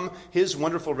benefit from his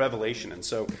wonderful revelation. And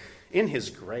so in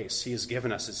his grace, he has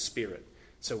given us his Spirit.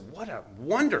 So what a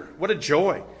wonder, what a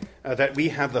joy that we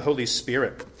have the Holy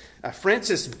Spirit.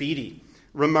 Francis Beatty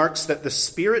remarks that the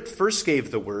Spirit first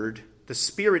gave the Word, the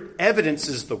Spirit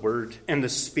evidences the Word, and the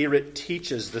Spirit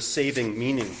teaches the saving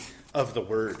meaning of the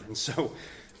Word. And so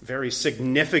very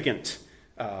significant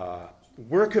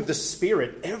work of the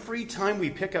Spirit. Every time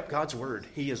we pick up God's Word,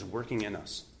 he is working in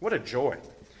us. What a joy.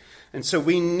 And so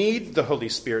we need the Holy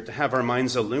Spirit to have our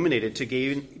minds illuminated to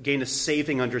gain a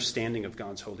saving understanding of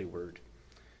God's holy Word.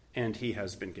 And he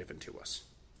has been given to us.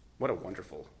 What a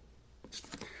wonderful...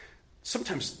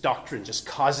 Sometimes doctrine just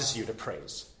causes you to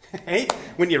praise. Hey?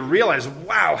 When you realize,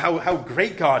 wow, how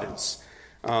great God is.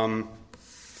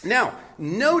 Now,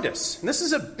 notice, and this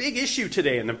is a big issue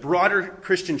today in the broader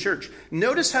Christian church.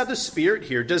 Notice how the Spirit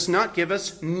here does not give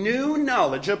us new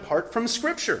knowledge apart from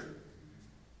Scripture.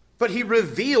 But he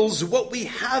reveals what we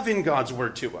have in God's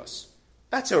Word to us.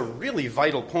 That's a really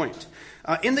vital point.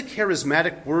 In the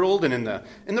charismatic world and in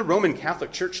the Roman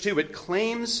Catholic Church too, it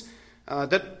claims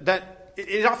that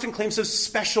it often claims a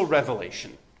special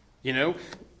revelation.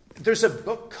 There's a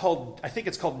book I think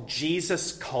it's called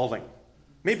Jesus Calling.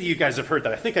 Maybe you guys have heard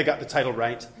that. I think I got the title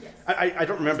right. Yes. I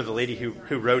don't remember the lady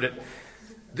who wrote it.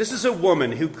 This is a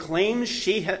woman who claims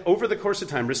she had, over the course of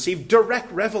time, received direct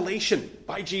revelation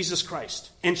by Jesus Christ.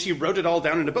 And she wrote it all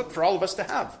down in a book for all of us to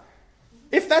have.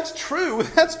 If that's true,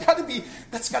 that's got to be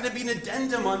an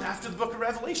addendum on after the book of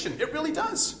Revelation. It really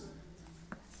does.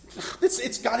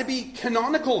 It's got to be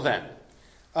canonical then.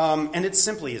 And it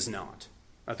simply is not.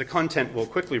 The content will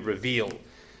quickly reveal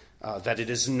that it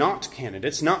is not canon.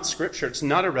 It's not Scripture. It's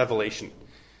not a revelation.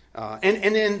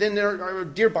 And then our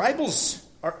dear Bibles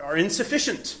are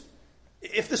insufficient.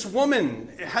 If this woman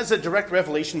has a direct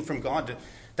revelation from God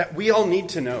that we all need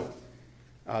to know,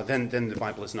 then the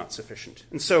Bible is not sufficient.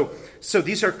 And so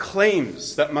these are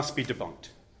claims that must be debunked.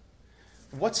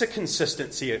 What's a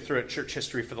consistency throughout church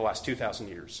history for the last 2,000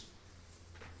 years?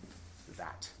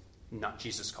 That, not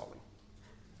Jesus calling.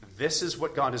 This is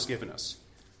what God has given us.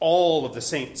 All of the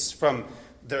saints from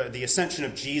the ascension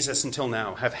of Jesus until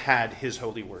now have had his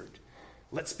holy word.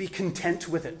 Let's be content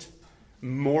with it.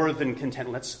 More than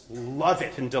content. Let's love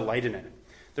it and delight in it.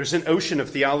 There's an ocean of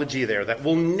theology there that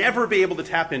we'll never be able to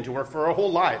tap into for our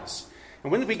whole lives.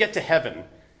 And when we get to heaven,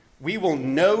 we will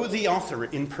know the author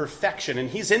in perfection, and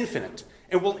he's infinite.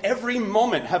 And we'll every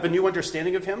moment have a new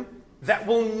understanding of him that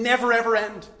will never, ever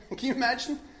end. Can you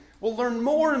imagine? We'll learn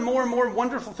more and more and more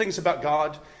wonderful things about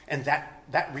God, and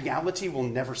that reality will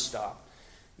never stop.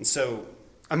 And so,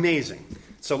 amazing.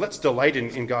 So let's delight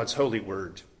in God's holy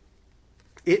word.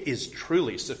 It is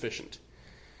truly sufficient.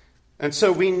 And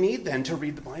so we need then to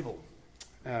read the Bible.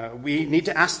 We need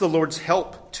to ask the Lord's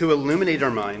help to illuminate our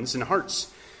minds and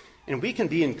hearts. And we can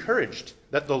be encouraged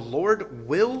that the Lord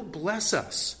will bless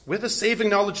us with a saving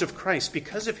knowledge of Christ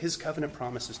because of his covenant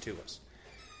promises to us.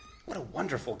 What a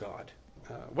wonderful God.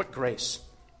 What grace.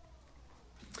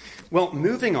 Well,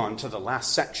 moving on to the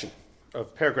last section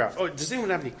of paragraph. Oh, does anyone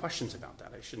have any questions about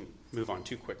that? I shouldn't move on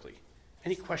too quickly.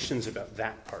 Any questions about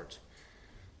that part?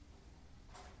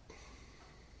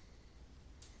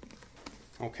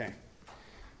 Okay.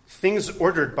 Things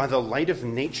ordered by the light of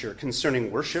nature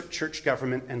concerning worship, church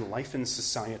government, and life in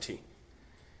society.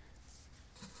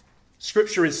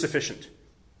 Scripture is sufficient.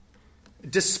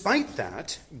 Despite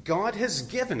that, God has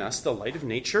given us the light of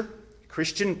nature,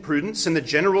 Christian prudence, and the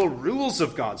general rules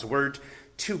of God's word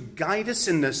to guide us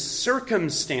in the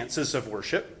circumstances of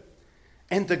worship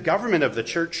and the government of the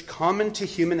church common to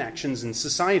human actions and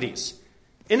societies.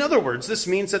 In other words, this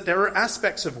means that there are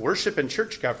aspects of worship and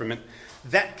church government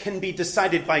that can be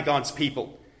decided by God's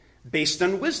people based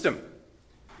on wisdom,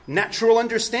 natural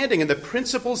understanding, and the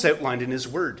principles outlined in his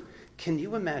word. Can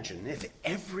you imagine if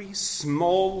every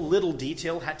small little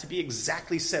detail had to be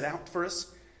exactly set out for us?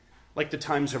 Like the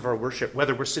times of our worship,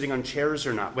 whether we're sitting on chairs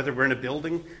or not, whether we're in a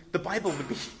building, the Bible would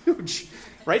be huge,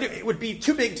 right? It would be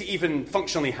too big to even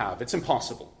functionally have. It's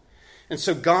impossible. And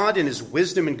so God, in his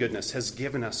wisdom and goodness, has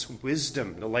given us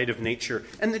wisdom, the light of nature,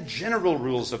 and the general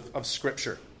rules of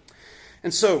Scripture.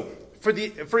 And so,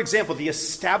 for example, the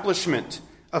establishment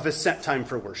of a set time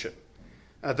for worship,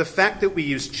 the fact that we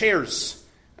use chairs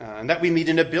and that we meet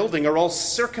in a building are all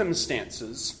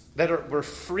circumstances that we're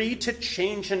free to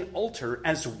change and alter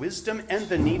as wisdom and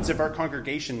the needs of our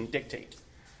congregation dictate.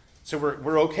 So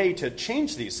we're okay to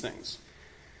change these things.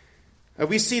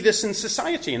 We see this in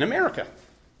society, in America.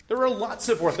 There are lots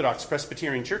of Orthodox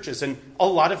Presbyterian churches, and a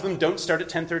lot of them don't start at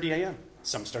 10:30 a.m.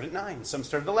 Some start at 9, some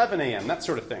start at 11 a.m., that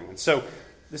sort of thing. And so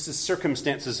this is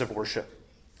circumstances of worship.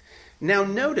 Now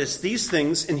notice these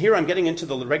things, and here I'm getting into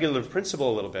the regulative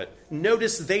principle a little bit.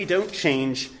 Notice they don't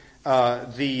change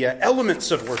the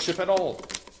elements of worship at all.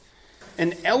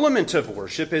 An element of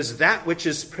worship is that which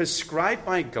is prescribed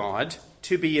by God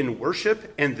to be in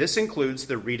worship, and this includes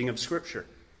the reading of Scripture,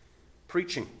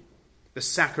 preaching, the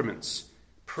sacraments,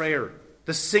 prayer,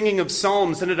 the singing of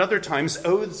psalms, and at other times,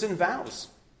 oaths and vows.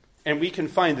 And we can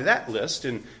find that list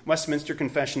in Westminster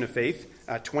Confession of Faith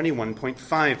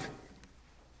 21.5.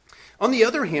 On the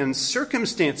other hand,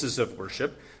 circumstances of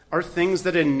worship are things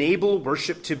that enable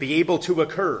worship to be able to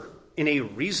occur in a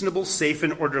reasonable, safe,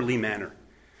 and orderly manner.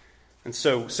 And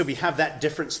so we have that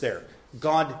difference there.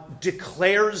 God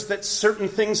declares that certain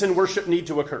things in worship need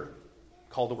to occur.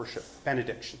 Call to worship,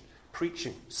 benediction,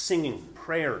 preaching, singing,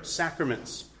 prayer,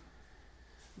 sacraments.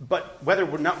 But whether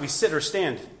or not we sit or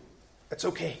stand, that's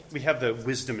okay. We have the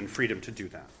wisdom and freedom to do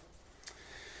that.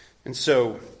 And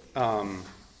so,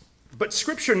 but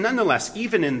Scripture nonetheless,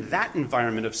 even in that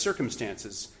environment of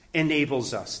circumstances,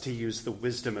 enables us to use the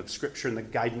wisdom of Scripture and the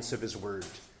guidance of his word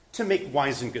to make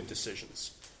wise and good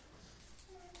decisions.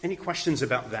 Any questions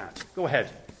about that? Go ahead.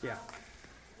 Yeah.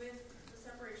 With the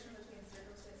separation between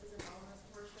circumstances and elements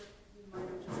of worship, you might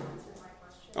have just answered my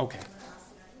question. Okay. I'm going to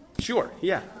ask it anyway. Sure,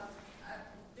 yeah.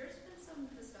 There's been some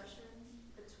discussion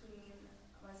between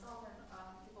myself and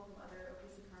people from other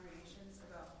OPC congregations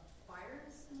about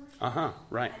choirs in worship.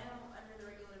 Right. I know under the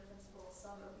regulative principle,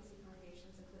 some OPC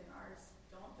congregations, including ours,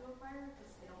 don't do a choir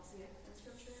because they don't see it in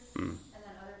Scripture. And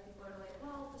then other people are like,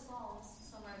 well, the Psalms,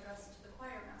 some are addressed to the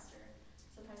choir master.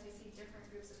 Sometimes we see different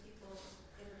groups of people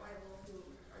in the Bible who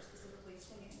are specifically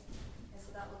singing. And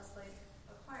so that looks like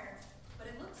a choir.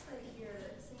 But it looks like here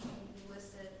that singing, you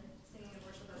listed singing and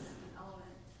worship as an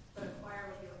element, but a choir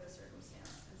would be like a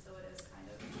circumstance. And so it is kind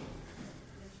of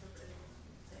an interpretive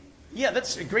thing. Yeah,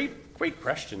 that's a great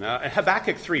question.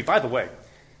 Habakkuk 3, by the way,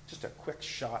 just a quick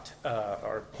shot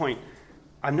or point.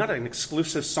 I'm not an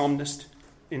exclusive psalmist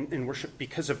in worship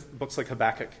because of books like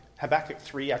Habakkuk. Habakkuk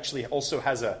 3 actually also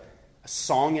has a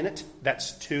song in it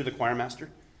that's to the choir master.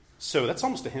 So that's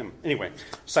almost a hymn. Anyway,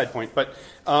 side point. But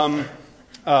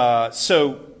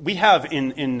so we have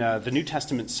in the New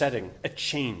Testament setting a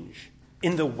change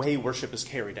in the way worship is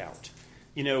carried out.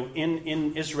 You know,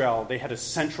 in Israel, they had a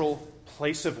central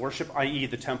place of worship, i.e.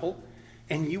 the temple.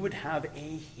 and you would have a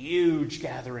huge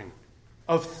gathering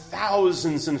of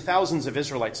thousands and thousands of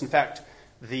Israelites. In fact,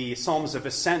 the Psalms of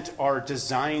Ascent are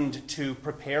designed to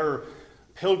prepare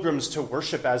pilgrims to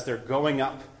worship as they're going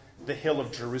up the hill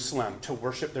of Jerusalem to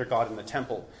worship their God in the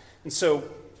temple. And so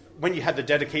when you had the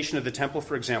dedication of the temple,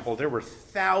 for example, there were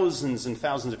thousands and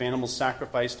thousands of animals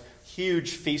sacrificed,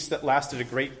 huge feasts that lasted a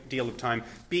great deal of time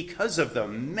because of the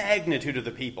magnitude of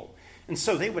the people. And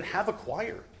so they would have a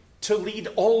choir to lead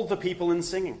all the people in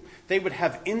singing. They would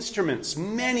have instruments,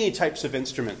 many types of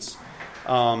instruments,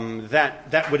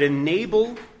 that would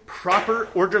enable proper,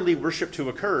 orderly worship to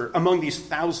occur among these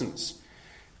thousands.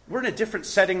 We're in a different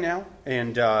setting now,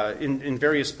 and in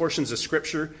various portions of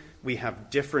Scripture, we have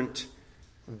different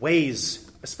ways,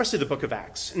 especially the book of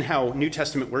Acts, and how New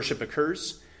Testament worship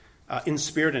occurs in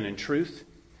spirit and in truth,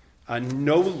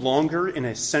 no longer in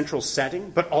a central setting,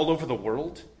 but all over the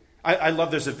world. I love,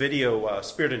 there's a video,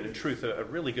 Spirit and in Truth, a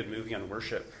really good movie on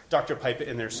worship. Dr. Pipe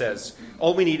in there says,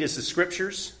 all we need is the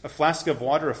Scriptures, a flask of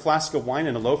water, a flask of wine,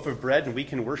 and a loaf of bread, and we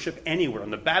can worship anywhere, on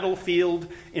the battlefield,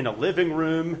 in a living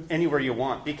room, anywhere you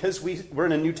want, because we're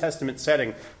in a New Testament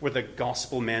setting where the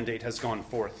gospel mandate has gone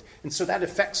forth. And so that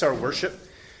affects our worship.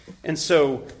 And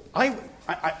so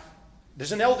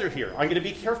there's an elder here. I'm going to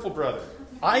be careful, brother.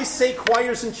 I say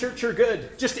choirs in church are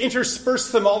good. Just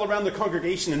intersperse them all around the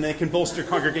congregation and they can bolster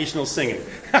congregational singing.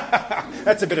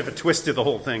 That's a bit of a twist to the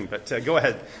whole thing, but go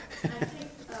ahead. I think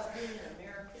being an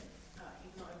American,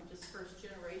 even though I'm just first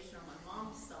generation on my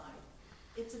mom's side,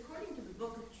 it's according to the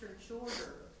Book of Church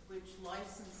Order, which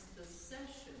licensed the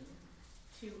session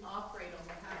to operate on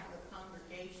behalf of the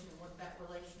congregation and what that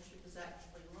relationship is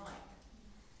actually like.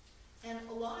 And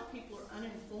a lot of people are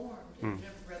uninformed and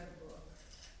never read the book.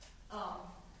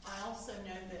 I also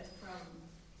know that from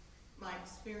my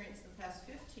experience the past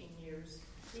 15 years,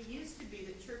 it used to be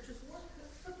that churches weren't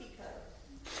cookie cutter.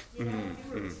 You know,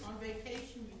 you were on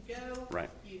vacation, you go, right.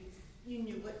 You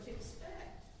knew what to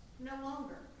expect. No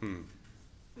longer.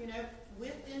 You know,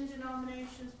 within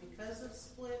denominations, because of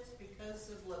splits, because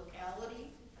of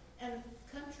locality and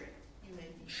country, you may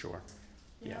be. Sure.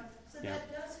 You know? So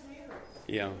that does vary.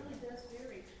 Yeah. It really does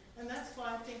vary. And that's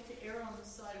why I think to err on the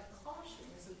side of caution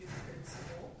is a good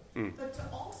principle. But to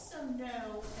also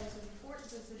know, as important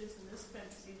as it is in this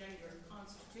country to know your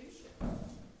Constitution,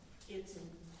 it's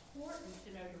important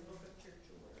to know your Book of Church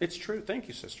Order. It's true. Thank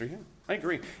you, sister. Yeah, I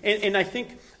agree. And I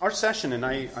think our session, and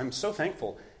I'm so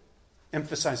thankful,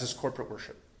 emphasizes corporate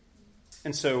worship.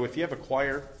 And so if you have a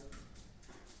choir,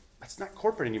 that's not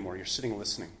corporate anymore. You're sitting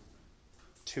listening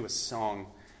to a song.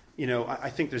 You know, I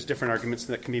think there's different arguments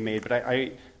that can be made, but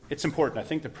it's important. I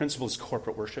think the principle is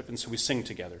corporate worship, and so we sing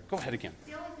together. Go ahead again.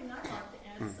 The only thing I'd like to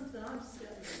add, something I'm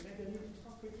studying, maybe I need to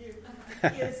talk with you,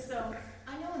 is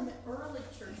I know in the early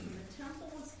church, when the temple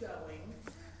was going,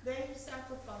 they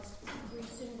sacrificed every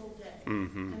single day.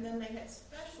 And then they had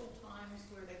special times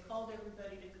where they called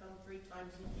everybody to come 3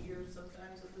 times a year.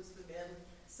 Sometimes it was the men,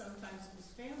 sometimes it was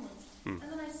families. And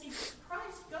then I see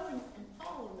Christ going, and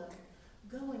Paul and them,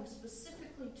 going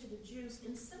specifically to the Jews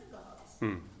in synagogues,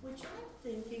 which I'm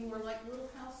thinking were like Little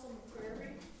House on the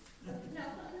Prairie. No,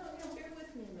 bear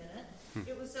with me a minute.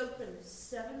 It was open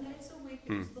 7 days a week.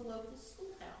 It was the local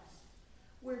schoolhouse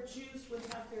where Jews would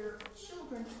have their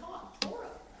children taught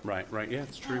Torah. Right, yeah,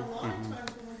 it's true. And a lot of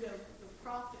times when we go to the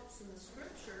prophets in the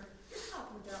Scripture, you're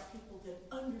talking about people that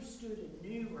understood and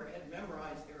knew or had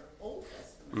memorized their Old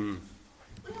Testament.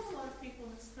 We have a lot of people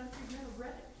in this country who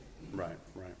never read it. Right.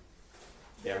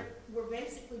 Yeah. We're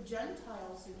basically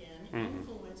Gentiles again,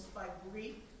 influenced by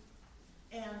Greek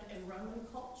and Roman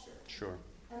culture. Sure.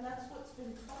 And that's what's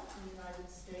been taught in the United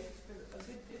States for a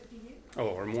good 50 years. Oh,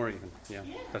 or more even. Yeah,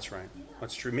 that's right. Yeah.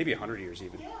 That's true. Maybe 100 years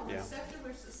even. When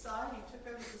secular society took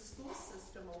over the school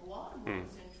system, a lot of what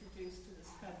was introduced to this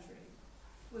country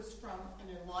was from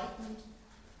an enlightened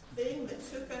thing that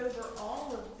took over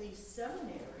all of these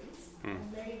seminaries and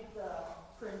made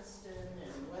Princeton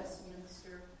and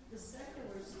Westminster the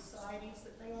secular societies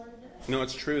that they are today. No,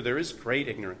 it's true. There is great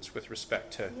ignorance with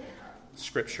respect to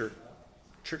Scripture,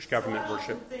 church government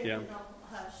worship.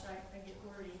 Hush, I get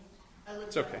worried. I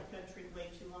lived out in the country way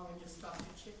too long and just talked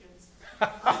to chickens.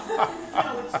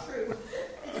 No, it's true.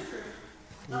 It's true.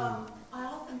 I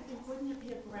often think, wouldn't it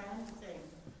be a grand thing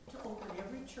to open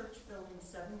every church building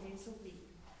 7 days a week,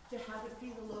 to have it be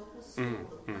the local school,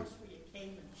 the place where you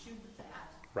came and chewed the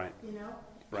fat. Right. You know?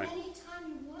 Right. And anytime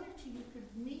you wanted to, you could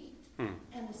meet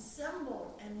and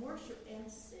assemble and worship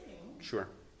and sing. Sure.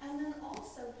 And then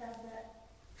also have that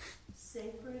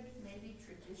sacred, maybe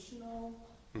traditional,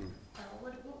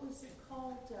 what was it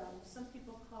called? Some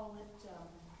people call it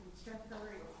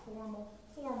contemporary or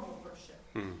formal worship.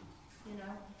 you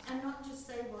know? And not just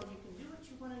say, well, you can do what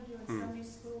you want to do in Sunday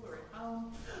school or at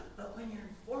home, but when you're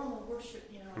in formal worship,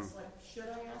 you know, it's like, should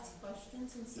I ask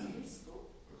questions in Sunday school?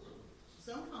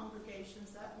 Some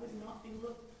congregations, that would not be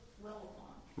looked well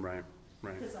upon. Right.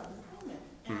 Because I'm a woman,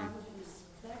 and I would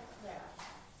respect that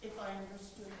if I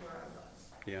understood where I was.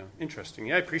 Yeah, interesting.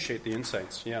 Yeah, I appreciate the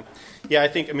insights. Yeah, I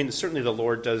think, certainly the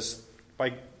Lord does,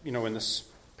 in this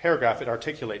paragraph, it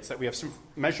articulates that we have some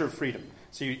measure of freedom.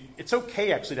 So it's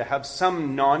okay, actually, to have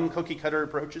some non-cookie cutter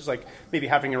approaches, like maybe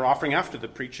having your offering after the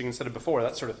preaching instead of before,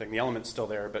 that sort of thing. The element's still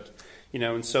there, but,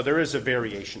 and so there is a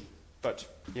variation. But,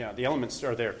 yeah, the elements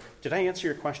are there. Did I answer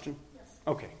your question? Yes.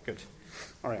 Okay, good.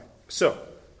 All right. So,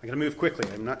 I'm going to move quickly.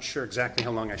 I'm not sure exactly how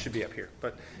long I should be up here,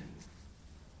 but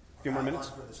a few more minutes.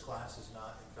 The outline for this class is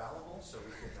not infallible, so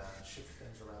we can shift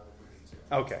things around if we need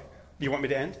to. Okay. Do you want me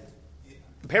to end? Yeah.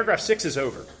 Paragraph 6 is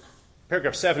over.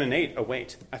 Paragraph 7 and 8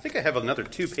 await. I think I have another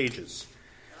 2 pages.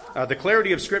 The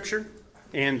clarity of Scripture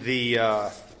and the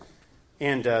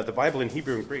Bible in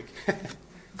Hebrew and Greek.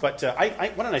 But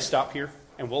why don't I stop here,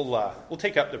 and we'll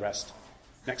take up the rest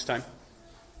next time.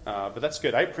 But that's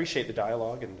good. I appreciate the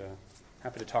dialogue, and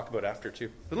happy to talk about it after too.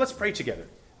 But let's pray together,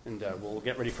 and we'll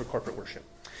get ready for corporate worship.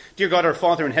 Dear God, our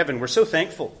Father in heaven, we're so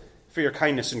thankful for your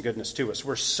kindness and goodness to us.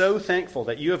 We're so thankful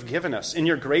that you have given us, in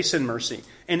your grace and mercy,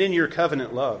 and in your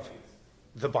covenant love,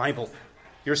 the Bible,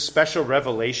 your special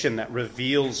revelation that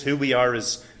reveals who we are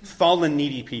as fallen,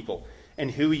 needy people,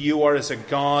 and who you are as a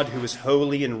God who is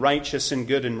holy and righteous and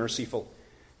good and merciful,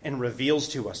 and reveals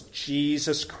to us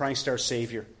Jesus Christ our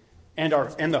Savior, and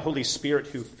the Holy Spirit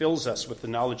who fills us with the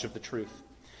knowledge of the truth.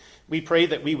 We pray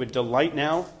that we would delight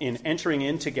now in entering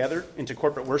in together into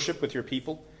corporate worship with your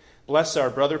people. Bless our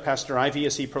brother, Pastor Ivy,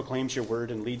 as he proclaims your word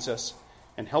and leads us,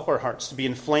 and help our hearts to be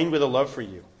inflamed with a love for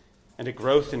you and a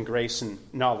growth in grace and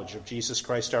knowledge of Jesus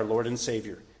Christ our Lord and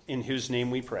Savior, in whose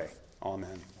name we pray.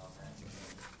 Amen.